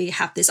 I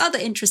have this other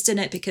interest in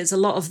it because a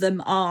lot of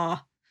them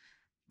are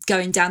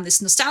going down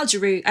this nostalgia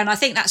route. And I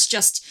think that's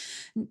just,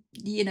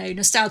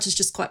 nostalgia is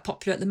just quite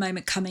popular at the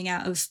moment coming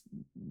out of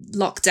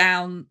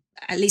lockdown.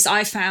 At least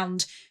I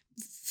found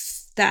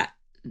that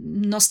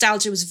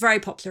nostalgia was very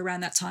popular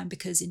around that time,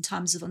 because in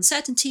times of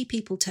uncertainty,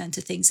 people turn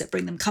to things that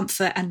bring them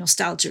comfort, and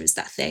nostalgia is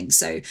that thing.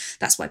 So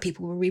that's why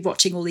people were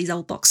rewatching all these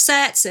old box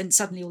sets, and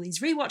suddenly all these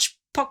rewatch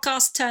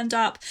podcasts turned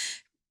up.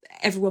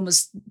 Everyone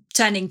was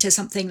turning to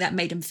something that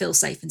made them feel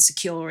safe and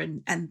secure.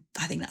 And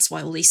I think that's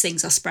why all these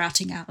things are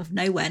sprouting out of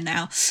nowhere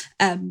now,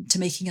 to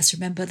making us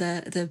remember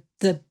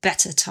the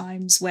better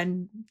times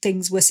when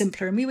things were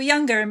simpler and we were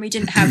younger and we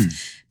didn't have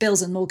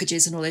bills and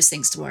mortgages and all those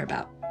things to worry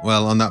about.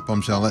 Well, on that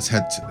bombshell, let's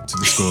head to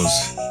the scores.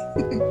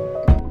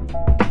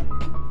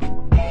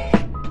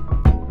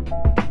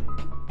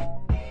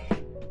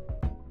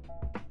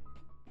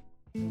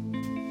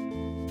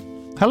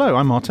 Hello,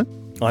 I'm Martin.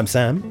 I'm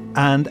Sam.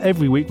 And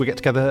every week we get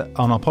together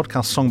on our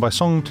podcast Song by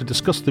Song to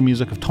discuss the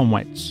music of Tom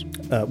Waits.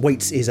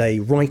 Waits is a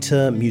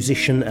writer,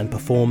 musician and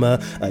performer.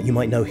 You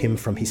might know him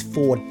from his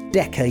 4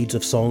 decades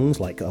of songs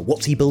like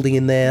What's He Building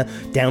in There?,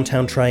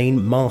 Downtown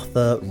Train,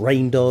 Martha,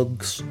 Rain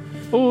Dogs.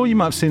 Or you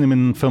might have seen him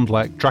in films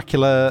like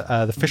Dracula,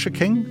 The Fisher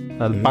King,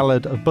 The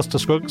Ballad of Buster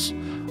Scruggs,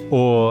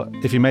 or,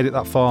 if you made it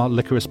that far,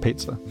 Licorice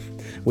Pizza.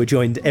 We're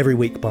joined every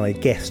week by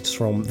guests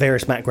from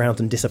various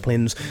backgrounds and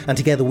disciplines, and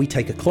together we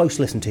take a close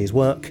listen to his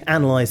work,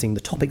 analysing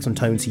the topics and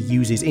tones he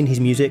uses in his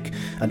music,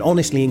 and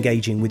honestly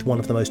engaging with one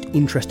of the most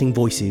interesting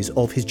voices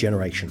of his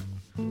generation.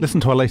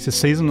 Listen to our latest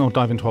season or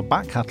dive into our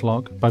back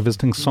catalogue by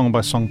visiting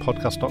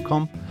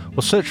songbysongpodcast.com,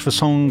 or search for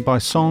Song by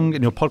Song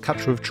in your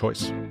podcatcher of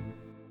choice.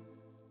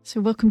 So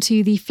welcome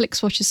to the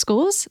FlixWatcher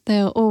scores. They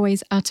are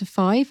always out of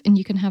 5, and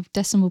you can have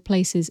decimal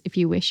places if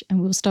you wish. And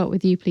we'll start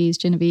with you, please,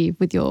 Genevieve,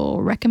 with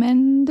your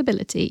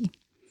recommendability.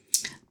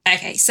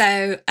 Okay,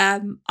 so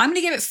I'm going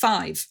to give it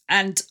 5.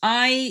 And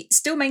I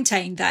still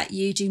maintain that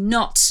you do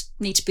not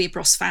need to be a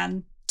Bros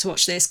fan to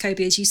watch this.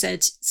 Kobe, as you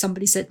said,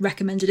 somebody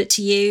recommended it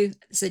to you,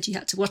 said you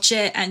had to watch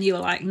it, and you were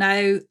like,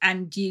 no,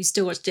 and you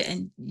still watched it,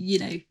 and,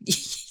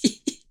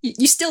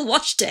 you still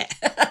watched it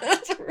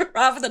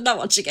rather than not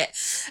watching it.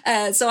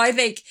 So I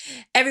think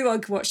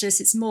everyone can watch this.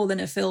 It's more than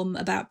a film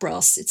about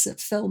Bros. It's a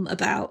film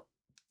about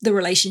the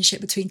relationship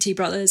between two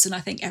brothers. And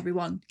I think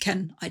everyone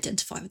can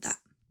identify with that.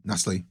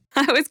 Natalie?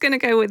 I was going to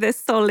go with a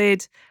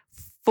solid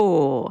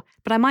 4,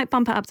 but I might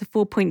bump it up to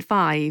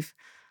 4.5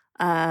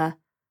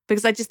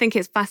 because I just think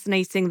it's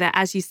fascinating that,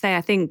 as you say,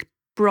 I think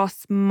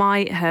Bros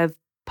might have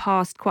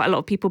passed quite a lot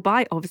of people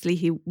by. Obviously,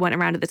 he weren't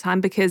around at the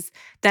time because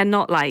they're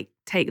not like,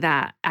 take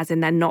that, as in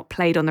they're not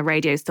played on the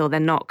radio still. They're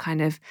not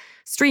kind of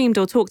streamed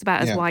or talked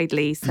about as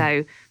widely.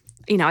 So,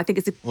 I think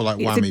it's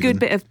a good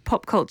bit of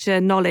pop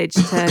culture knowledge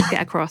to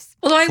get across.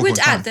 Although I would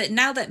add that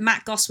now that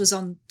Matt Goss was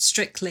on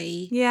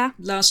Strictly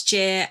last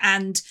year,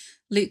 and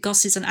Luke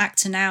Goss is an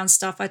actor now and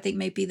stuff, I think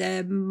maybe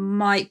there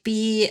might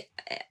be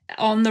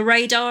on the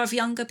radar of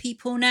younger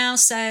people now.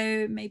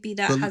 So maybe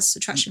that has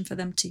attraction for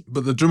them too.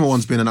 But the drummer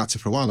one's been an actor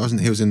for a while,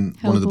 hasn't he? He was in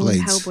one of the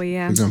Blades,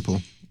 Hellboy, for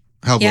example.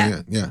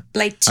 Hellboy, yeah.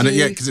 Blade 2. And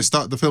because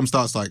the film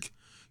starts like,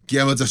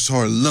 Guillermo del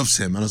Toro loves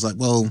him. And I was like,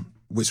 well,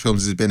 which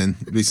films has he been in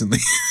recently?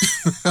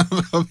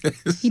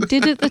 He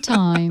did at the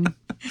time.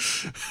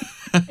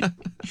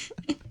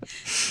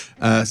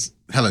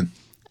 Helen?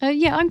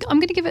 I'm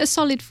going to give it a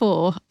solid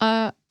 4.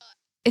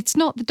 It's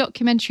not the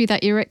documentary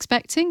that you're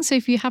expecting. So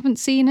if you haven't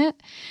seen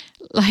it,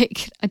 I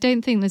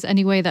don't think there's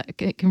any way that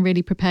it can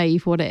really prepare you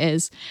for what it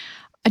is.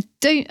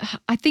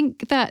 I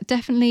think that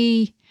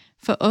definitely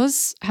for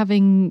us,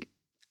 having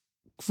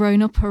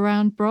grown up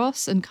around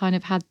Bros and kind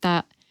of had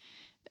that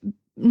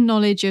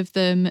knowledge of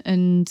them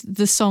and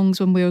the songs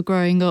when we were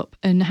growing up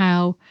and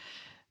how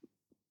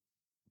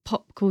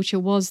pop culture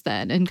was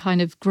then, and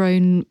kind of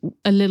grown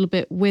a little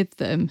bit with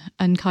them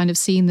and kind of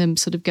seen them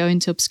sort of go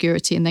into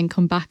obscurity and then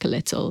come back a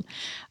little.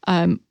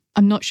 I'm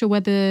not sure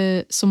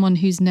whether someone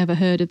who's never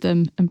heard of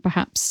them and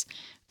perhaps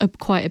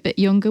quite a bit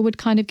younger would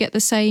kind of get the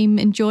same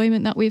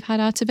enjoyment that we've had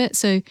out of it.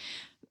 So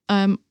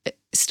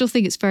still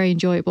think it's very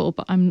enjoyable,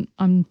 but I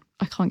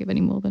can't give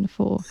any more than a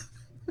 4.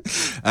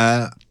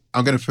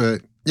 I'm going for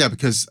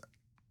because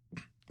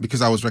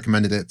I was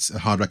recommended it, a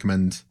hard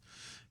recommend.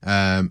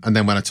 And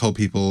then when I told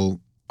people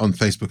on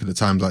Facebook at the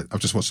time, like, I've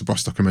just watched the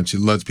Bros documentary,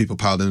 loads of people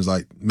piled in and was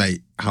like,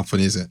 mate, how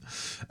funny is it?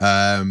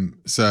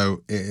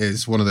 So it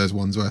is one of those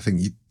ones where I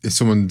think if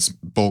someone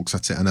balks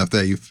at it, and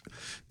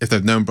if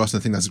they've known Bros,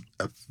 and I think that's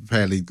a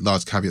fairly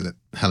large caveat that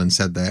Helen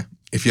said there.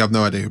 If you have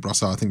no idea who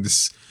Bros are, I think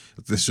this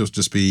will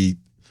just be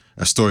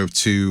a story of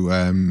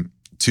two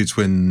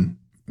twin.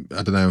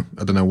 I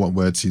don't know what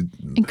words you.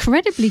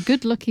 Incredibly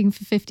good looking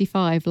for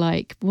 55.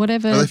 Like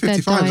whatever. Are they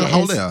 55? Is that how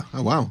old is, they are?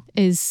 Oh wow.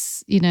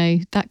 Is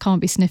that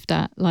can't be sniffed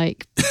at.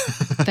 Like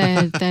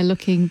they're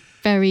looking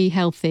very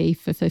healthy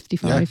for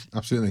 55. Yeah,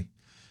 absolutely.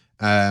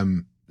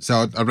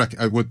 So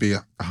I would be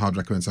a hard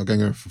recommend. So I'm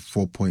going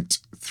for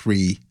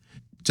 4.3.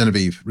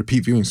 Genevieve,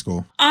 repeat viewing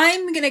score.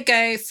 I'm going to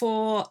go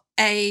for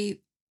a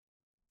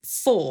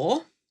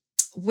 4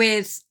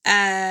 with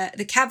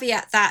the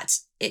caveat that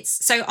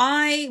so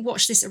I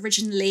watched this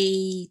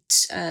originally,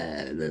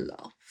 so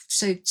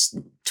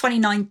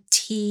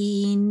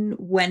 2019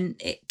 when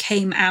it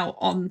came out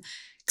on,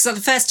 because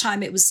the first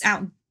time it was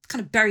out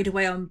kind of buried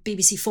away on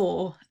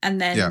BBC4,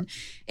 and then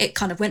it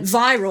kind of went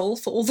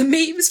viral for all the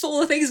memes, for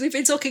all the things we've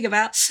been talking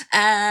about,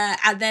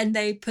 and then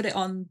they put it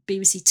on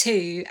BBC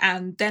Two,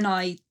 and then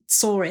I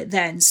saw it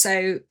then.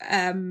 So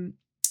and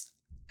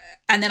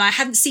then I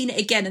hadn't seen it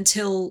again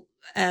until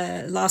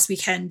last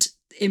weekend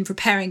in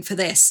preparing for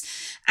this,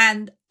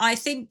 and I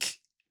think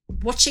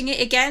watching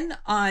it again,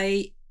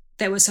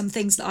 there were some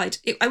things that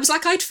I was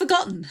like I'd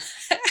forgotten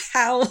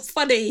how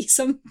funny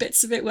some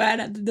bits of it were,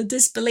 and the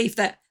disbelief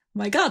that, oh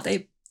my God,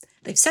 they've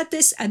said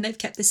this and they've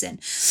kept this in.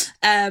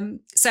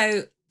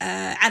 So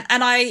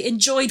and I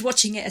enjoyed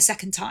watching it a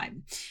second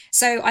time.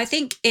 So I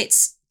think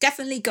it's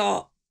definitely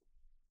got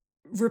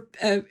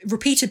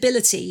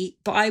repeatability,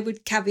 but I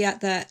would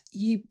caveat that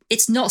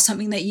it's not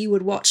something that you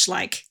would watch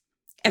like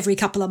every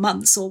couple of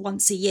months or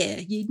once a year.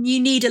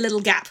 You need a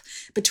little gap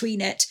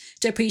between it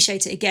to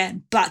appreciate it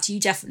again, but you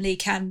definitely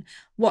can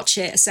watch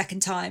it a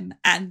second time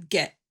and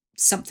get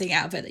something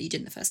out of it that you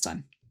didn't the first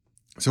time.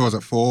 So was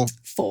it 4?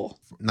 4.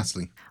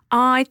 Natalie?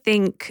 I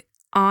think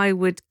I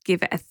would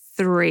give it a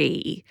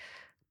 3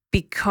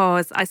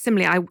 because I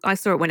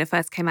saw it when it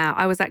first came out.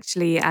 I was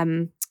actually, I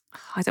don't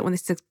want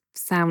this to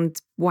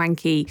sound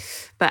wanky,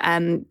 but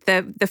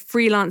the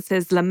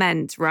Freelancer's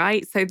Lament,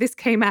 right? So this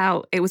came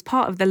out, it was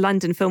part of the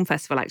London Film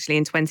Festival actually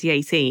in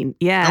 2018.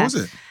 Yeah. How was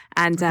it?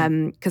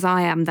 And because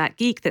I am that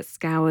geek that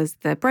scours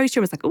the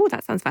brochure, was like, oh,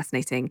 that sounds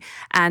fascinating.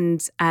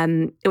 And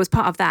it was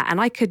part of that. And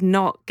I could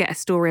not get a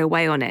story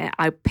away on it.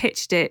 I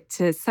pitched it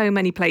to so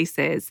many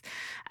places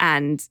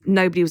and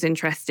nobody was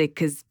interested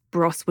because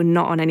Bros were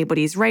not on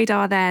anybody's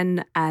radar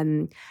then.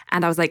 And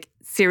I was like,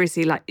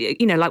 seriously, like,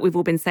 like we've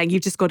all been saying,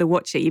 you've just got to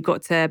watch it. You've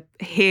got to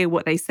hear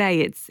what they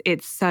say.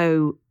 It's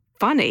so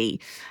funny.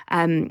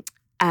 And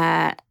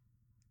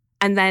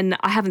then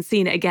I haven't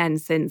seen it again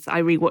since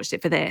I rewatched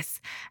it for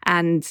this.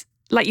 And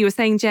like you were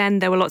saying, Jen,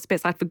 there were lots of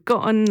bits I'd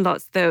forgotten,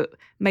 lots that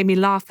made me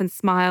laugh and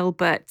smile.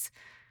 But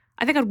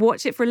I think I'd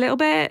watch it for a little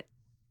bit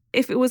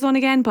if it was on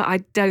again, but I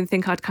don't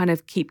think I'd kind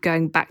of keep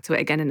going back to it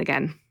again and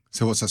again.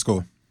 So what's that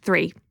score?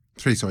 3.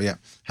 3, sorry, yeah.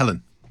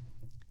 Helen?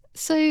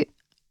 So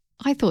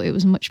I thought it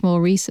was much more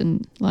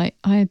recent. Like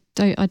I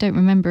don't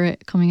remember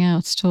it coming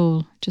out at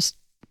all. Just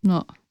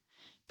not.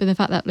 But the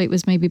fact that it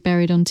was maybe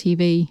buried on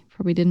TV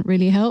probably didn't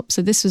really help.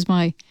 So this was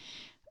my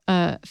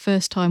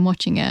first time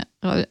watching it.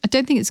 I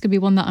don't think it's going to be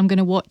one that I'm going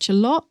to watch a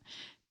lot,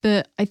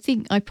 but I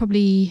think I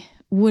probably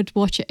would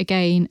watch it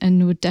again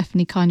and would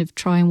definitely kind of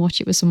try and watch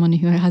it with someone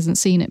who hasn't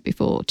seen it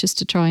before, just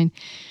to try and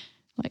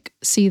like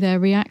see their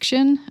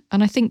reaction.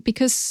 And I think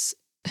because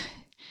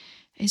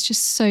it's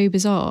just so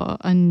bizarre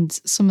and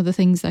some of the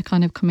things they're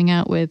kind of coming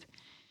out with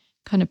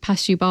kind of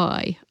pass you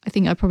by, I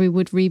think I probably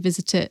would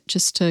revisit it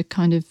just to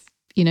kind of,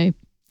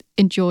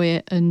 enjoy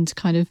it and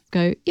kind of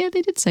go, yeah,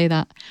 they did say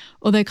that.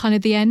 Although kind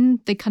of the end,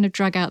 they kind of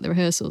drag out the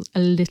rehearsals a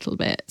little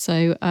bit.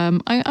 So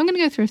I'm going to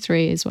go for a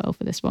 3 as well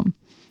for this one.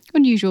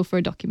 Unusual for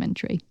a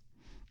documentary.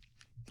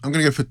 I'm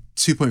going to go for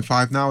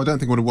 2.5 now. I don't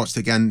think I would have watched it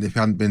again if it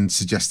hadn't been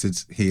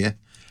suggested here.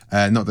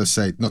 Not to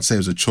say it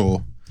was a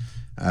chore.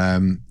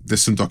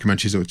 There's some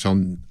documentaries which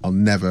I'll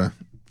never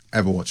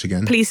ever watch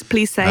again. Please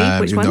say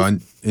which ones.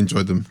 One? I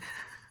enjoyed them.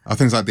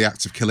 Things like The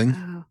Act of Killing.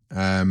 Oh,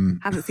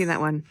 haven't seen that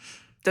one.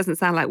 Doesn't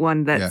sound like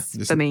one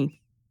that's for me.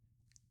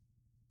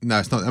 No,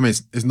 it's not. I mean,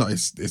 it's not.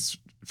 It's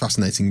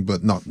fascinating,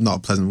 but not a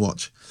pleasant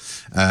watch.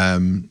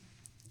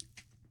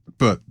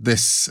 But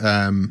this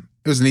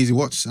it was an easy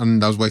watch,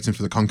 and I was waiting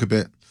for the conquer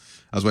bit.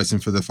 I was waiting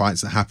for the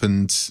fights that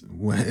happened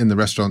in the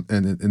restaurant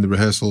in the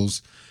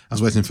rehearsals. I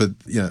was waiting for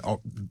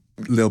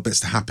little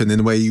bits to happen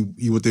in a way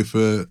you would do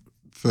for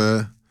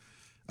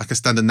like a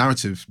standard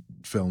narrative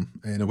film.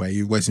 In a way,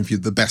 you're waiting for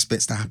the best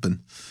bits to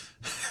happen.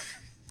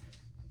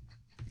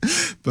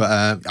 But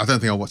I don't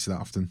think I'll watch it that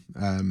often.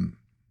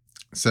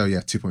 So yeah,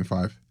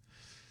 2.5.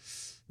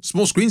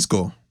 Small screen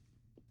score.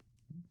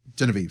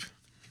 Genevieve.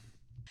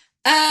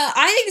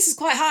 I think this is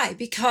quite high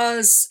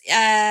because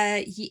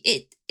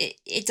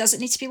it doesn't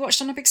need to be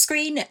watched on a big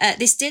screen.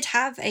 This did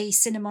have a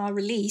cinema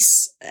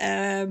release,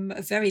 a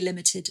very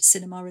limited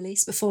cinema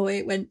release before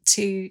it went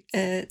to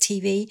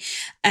TV,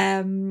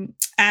 and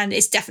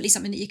it's definitely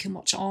something that you can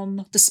watch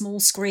on the small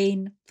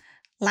screen,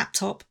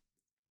 laptop,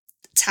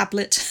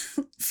 tablet,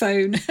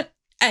 phone.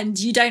 And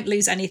you don't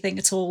lose anything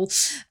at all.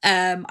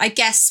 I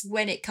guess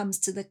when it comes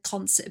to the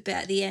concert bit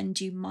at the end,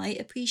 you might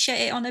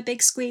appreciate it on a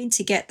big screen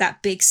to get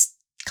that big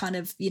kind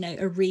of,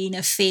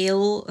 arena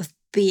feel of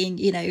being,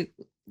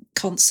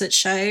 concert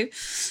show.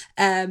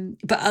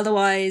 But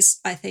otherwise,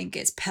 I think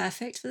it's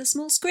perfect for the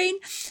small screen.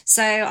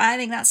 So I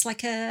think that's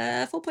like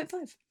a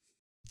 4.5.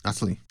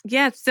 Natalie?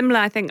 Yeah, similar.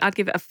 I think I'd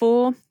give it a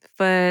 4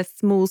 for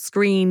small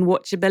screen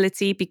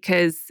watchability,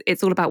 because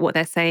it's all about what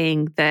they're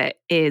saying that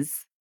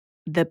is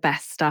the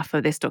best stuff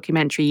of this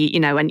documentary,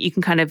 and you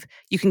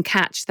can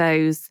catch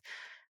those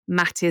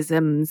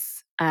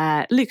Mattisms.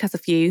 Luke has a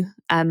few,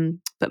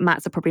 but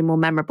Matt's are probably more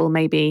memorable,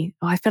 maybe.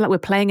 I feel like we're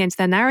playing into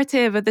their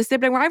narrative of the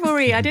sibling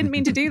rivalry. I didn't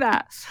mean to do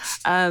that.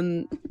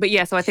 But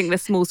yeah, so I think the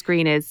small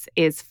screen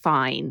is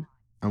fine.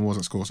 And what was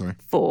that score, sorry?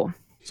 4.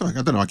 Sorry,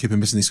 I don't know, I keep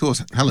missing these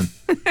scores. Helen?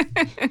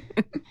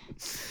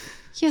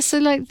 Yeah,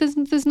 so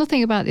there's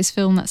nothing about this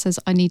film that says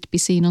I need to be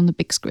seen on the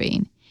big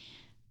screen.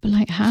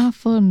 But how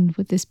fun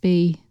would this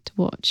be to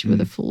watch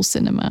with a full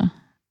cinema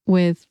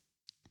with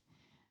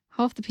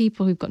half the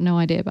people who've got no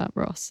idea about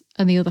Ross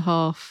and the other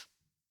half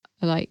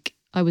are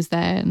I was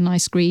there and I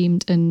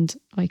screamed and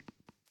I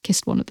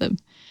kissed one of them.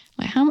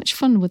 How much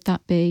fun would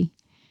that be?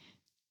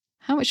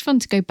 How much fun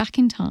to go back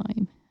in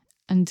time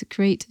and to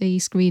create a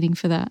screening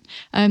for that.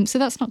 So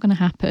that's not going to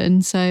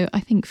happen. So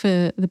I think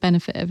for the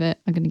benefit of it,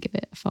 I'm going to give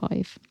it a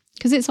 5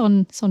 because it's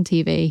on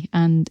TV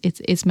and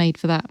it's made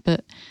for that.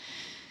 But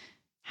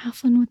how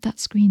fun would that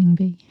screening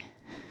be?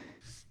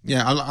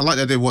 Yeah, I like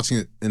the idea of watching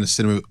it in a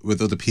cinema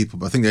with other people,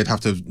 but I think they'd have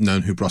to have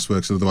known who Bros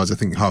works. Otherwise, I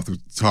think half the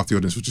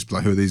audience would just be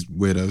like, "Who are these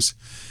weirdos?"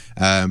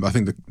 I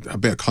think a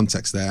bit of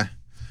context there.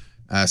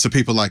 So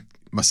people like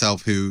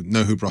myself who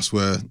know who Bros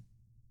were,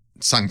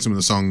 sang some of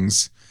the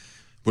songs,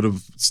 would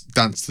have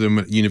danced to them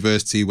at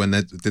university when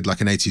they did an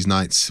 80s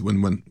night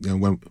when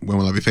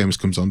Will I Be Famous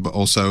comes on, but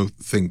also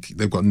think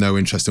they've got no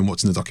interest in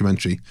watching the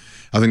documentary.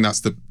 I think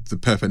that's the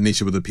perfect niche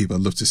of other people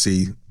I'd love to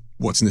see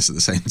watching this at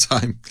the same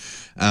time.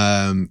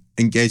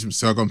 Engagement,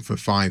 so I've gone for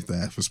 5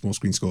 there for small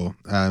screen score.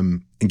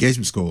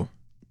 Engagement score,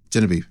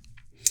 Genevieve.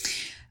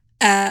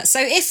 So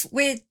if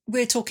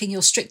we're talking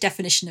your strict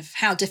definition of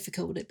how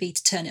difficult would it be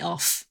to turn it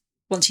off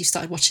once you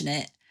started watching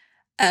it,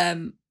 I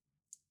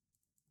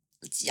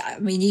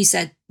mean, you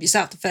said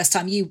yourself the first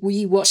time you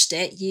watched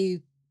it,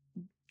 you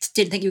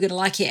didn't think you were going to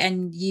like it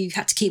and you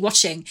had to keep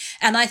watching.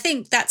 And I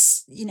think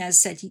that's, as I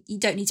said, you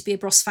don't need to be a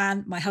Bros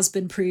fan. My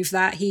husband proved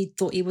that. He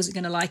thought he wasn't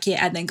going to like it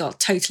and then got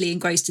totally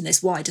engrossed in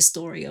this wider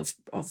story of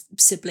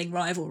sibling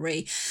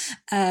rivalry.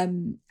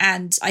 And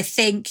I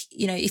think,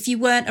 if you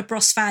weren't a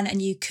Bros fan and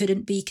you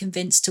couldn't be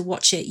convinced to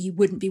watch it, you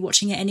wouldn't be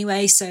watching it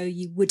anyway. So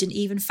you wouldn't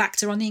even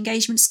factor on the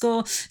engagement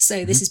score.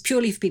 So this is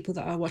purely for people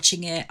that are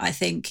watching it. I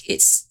think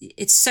it's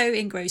so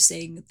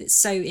engrossing. It's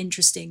so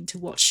interesting to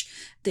watch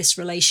this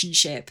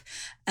relationship.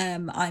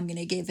 I'm going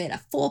to give it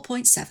a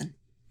 4.7.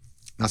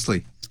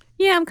 Natalie?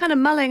 Yeah, I'm kind of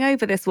mulling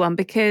over this one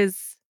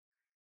because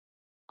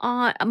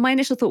my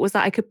initial thought was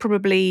that I could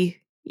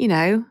probably,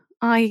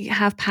 I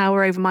have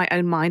power over my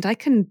own mind. I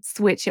can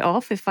switch it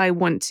off if I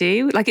want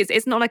to.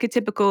 It's not like a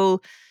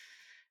typical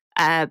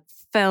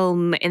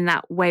film in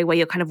that way where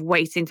you're kind of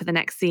waiting for the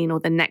next scene or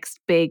the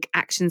next big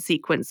action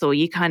sequence, or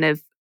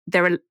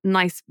there are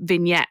nice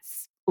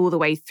vignettes all the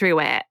way through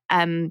it.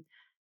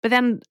 But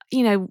then,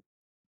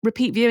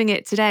 repeat viewing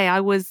it today, I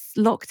was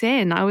locked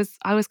in. I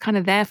was kind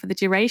of there for the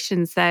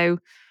duration. So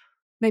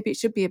maybe it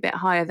should be a bit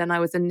higher than I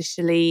was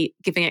initially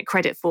giving it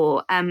credit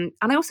for. And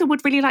I also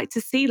would really like to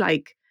see,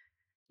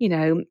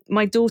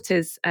 my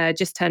daughter's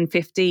just turned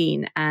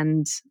 15,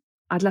 and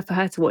I'd love for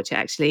her to watch it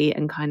actually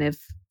and kind of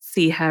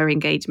see her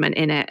engagement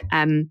in it.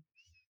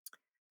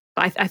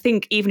 But I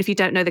think even if you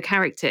don't know the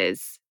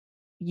characters,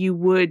 you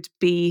would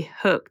be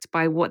hooked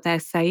by what they're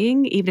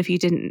saying, even if you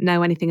didn't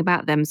know anything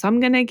about them. So I'm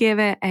going to give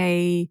it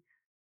a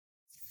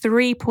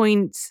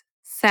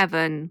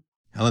 3.7.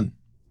 Helen?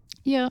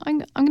 Yeah, I'm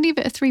going to give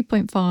it a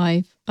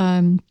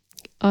 3.5.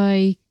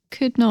 I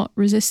could not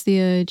resist the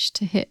urge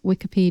to hit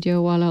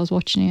Wikipedia while I was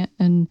watching it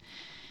and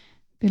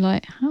be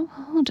like, how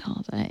old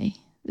are they?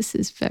 This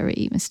is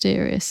very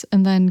mysterious.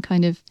 And then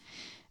kind of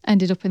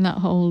ended up in that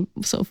whole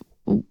sort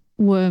of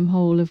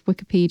wormhole of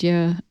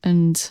Wikipedia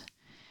and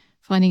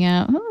finding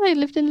out, they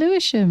lived in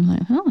Lewisham.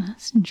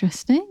 That's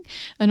interesting.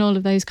 And all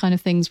of those kind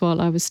of things while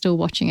I was still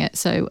watching it.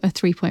 So a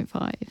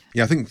 3.5.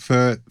 Yeah, I think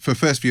for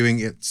first viewing,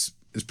 it's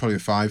probably a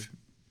 5.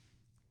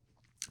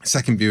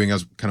 Second viewing, I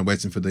was kind of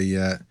waiting for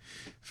the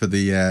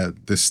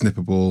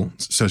snippable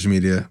social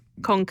media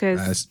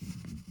conkers.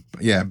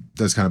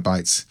 Those kind of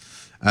bites.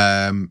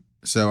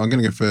 So I'm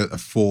going to go for a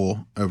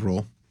 4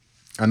 overall,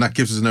 and that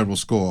gives us an overall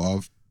score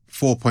of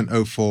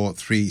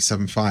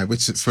 4.04375,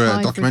 which is for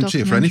a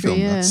documentary, for any film.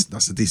 Yeah.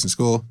 That's a decent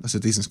score. That's a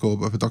decent score,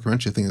 but for a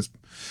documentary, I think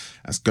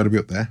that's got to be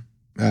up there,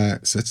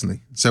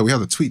 certainly. So we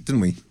had a tweet,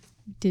 didn't we?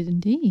 Did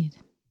indeed.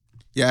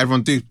 Yeah,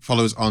 everyone do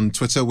follow us on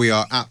Twitter. We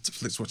are at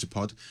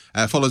FlixWatcherPod.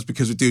 Follow us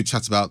because we do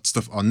chat about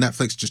stuff on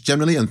Netflix just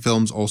generally and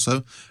films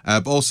also.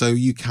 But also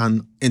you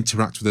can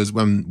interact with us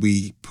when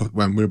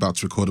we're about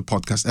to record a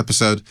podcast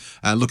episode.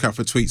 Look out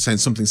for a tweet saying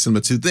something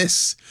similar to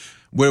this.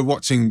 We're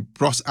watching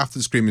Bros After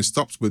the Screaming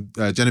Stops with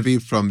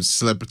Genevieve from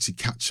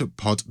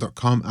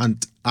celebritycatchuppod.com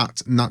and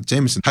at Nat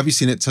Jamieson. Have you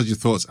seen it? Tell us your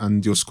thoughts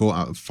and your score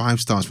out of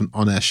 5 stars for an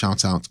on-air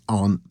shout out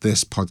on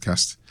this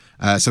podcast.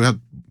 So we had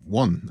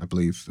one, I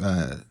believe.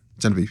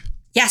 Genevieve.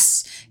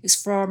 Yes, it was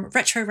from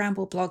Retro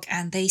Ramble blog,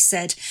 and they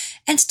said,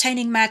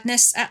 entertaining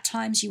madness. At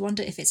times you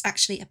wonder if it's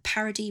actually a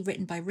parody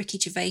written by Ricky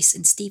Gervais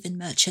and Stephen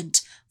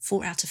Merchant.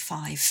 4 out of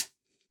 5.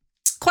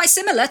 Quite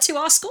similar to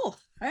our score,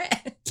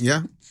 right?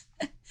 Yeah.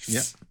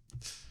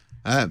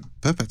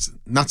 Perfect.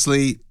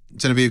 Natalie,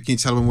 Genevieve, can you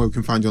tell them where we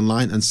can find you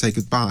online and say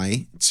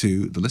goodbye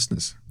to the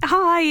listeners?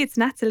 Hi, it's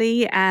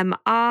Natalie.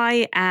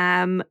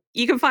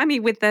 You can find me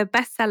with the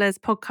Bestsellers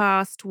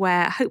podcast,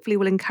 where hopefully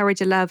we'll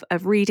encourage a love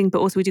of reading, but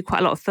also we do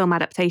quite a lot of film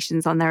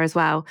adaptations on there as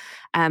well.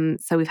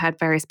 So we've had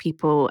various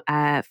people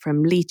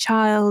from Lee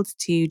Child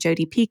to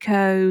Jodie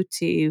Picoult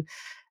to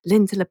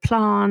Linda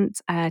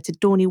LaPlante to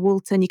Dawnie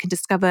Walton. You can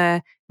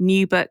discover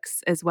new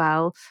books as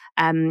well.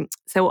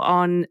 So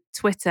on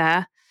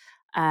Twitter,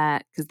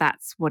 because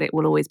that's what it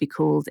will always be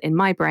called in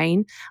my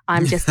brain,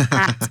 I'm just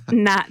at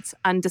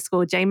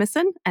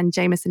Nat_Jamieson, and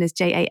Jamieson is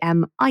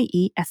Jamieson.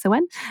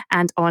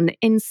 And on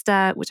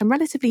Insta, which I'm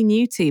relatively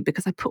new to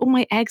because I put all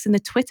my eggs in the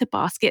Twitter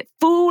basket,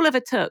 full of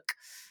a took.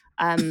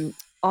 On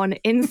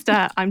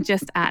Insta, I'm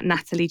just at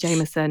Natalie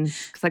Jamieson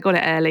because I got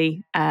it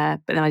early,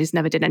 but then I just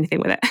never did anything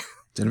with it.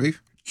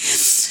 Genevieve?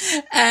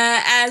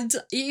 And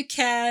you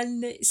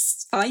can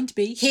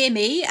hear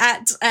me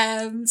at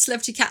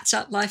Celebrity Catch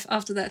Up Life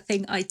After That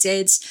Thing I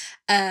Did.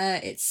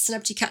 It's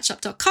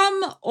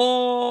celebritycatchup.com,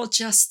 or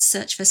just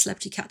search for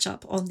Celebrity Catch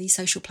Up on the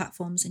social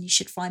platforms and you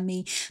should find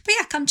me. But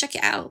yeah, come check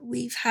it out.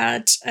 We've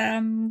had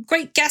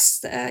great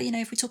guests.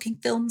 If we're talking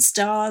film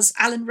stars,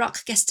 Alan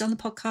Ruck guested on the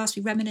podcast.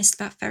 We reminisced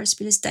about Ferris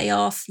Bueller's Day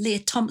Off. Leah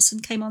Thompson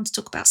came on to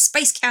talk about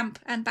Space Camp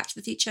and Back to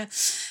the Future.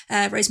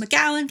 Rose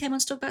McGowan came on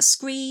to talk about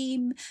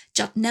Scream.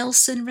 Judd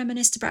Nelson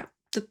reminisced about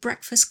The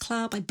Breakfast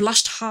Club. I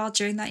blushed hard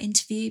during that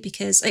interview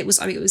because it was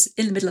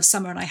in the middle of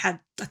summer and I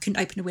couldn't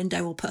open a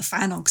window or put a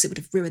fan on because it would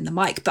have ruined the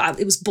mic, but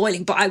it was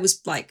boiling, but I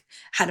was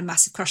had a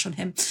massive crush on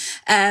him.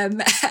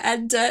 And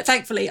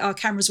thankfully our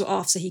cameras were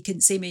off so he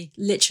couldn't see me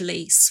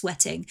literally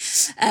sweating.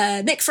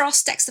 Nick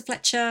Frost, Dexter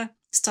Fletcher,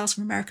 stars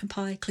from American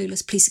Pie,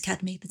 Clueless, Police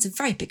Academy. There's a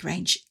very big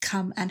range.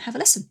 Come and have a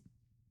listen.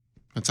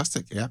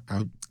 Fantastic. Yeah, I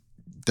would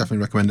definitely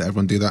recommend that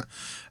everyone do that.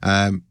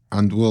 And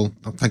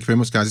thank you very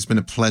much, guys. It's been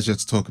a pleasure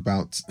to talk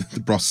about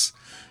the Bros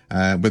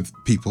with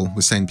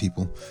sane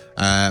people.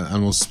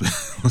 And we'll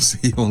see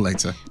you all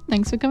later.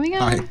 Thanks for coming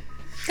on. Bye.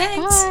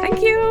 Thanks. Bye.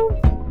 Thank you.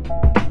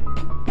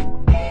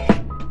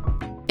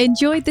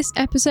 Enjoyed this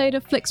episode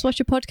of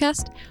FlixWatcher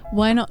Podcast?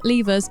 Why not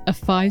leave us a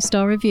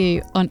 5-star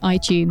review on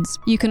iTunes?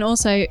 You can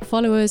also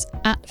follow us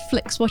at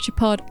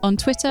FlixWatcherPod on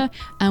Twitter,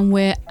 and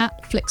we're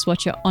at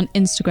FlixWatcher on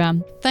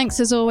Instagram. Thanks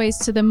as always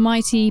to the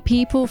mighty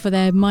people for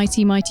their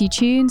mighty, mighty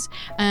tunes,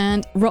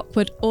 and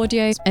Rockwood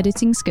Audio's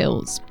editing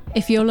skills.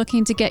 If you're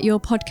looking to get your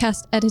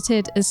podcast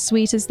edited as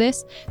sweet as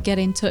this, get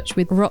in touch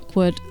with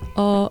Rockwood,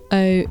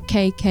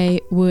 ROKK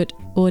Wood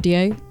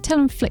Audio. Tell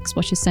them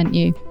FlixWatcher sent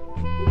you.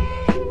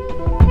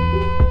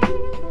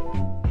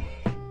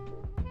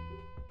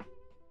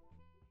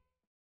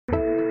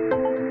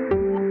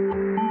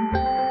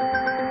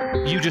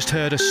 You just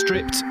heard a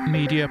Stripped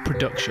Media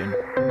production.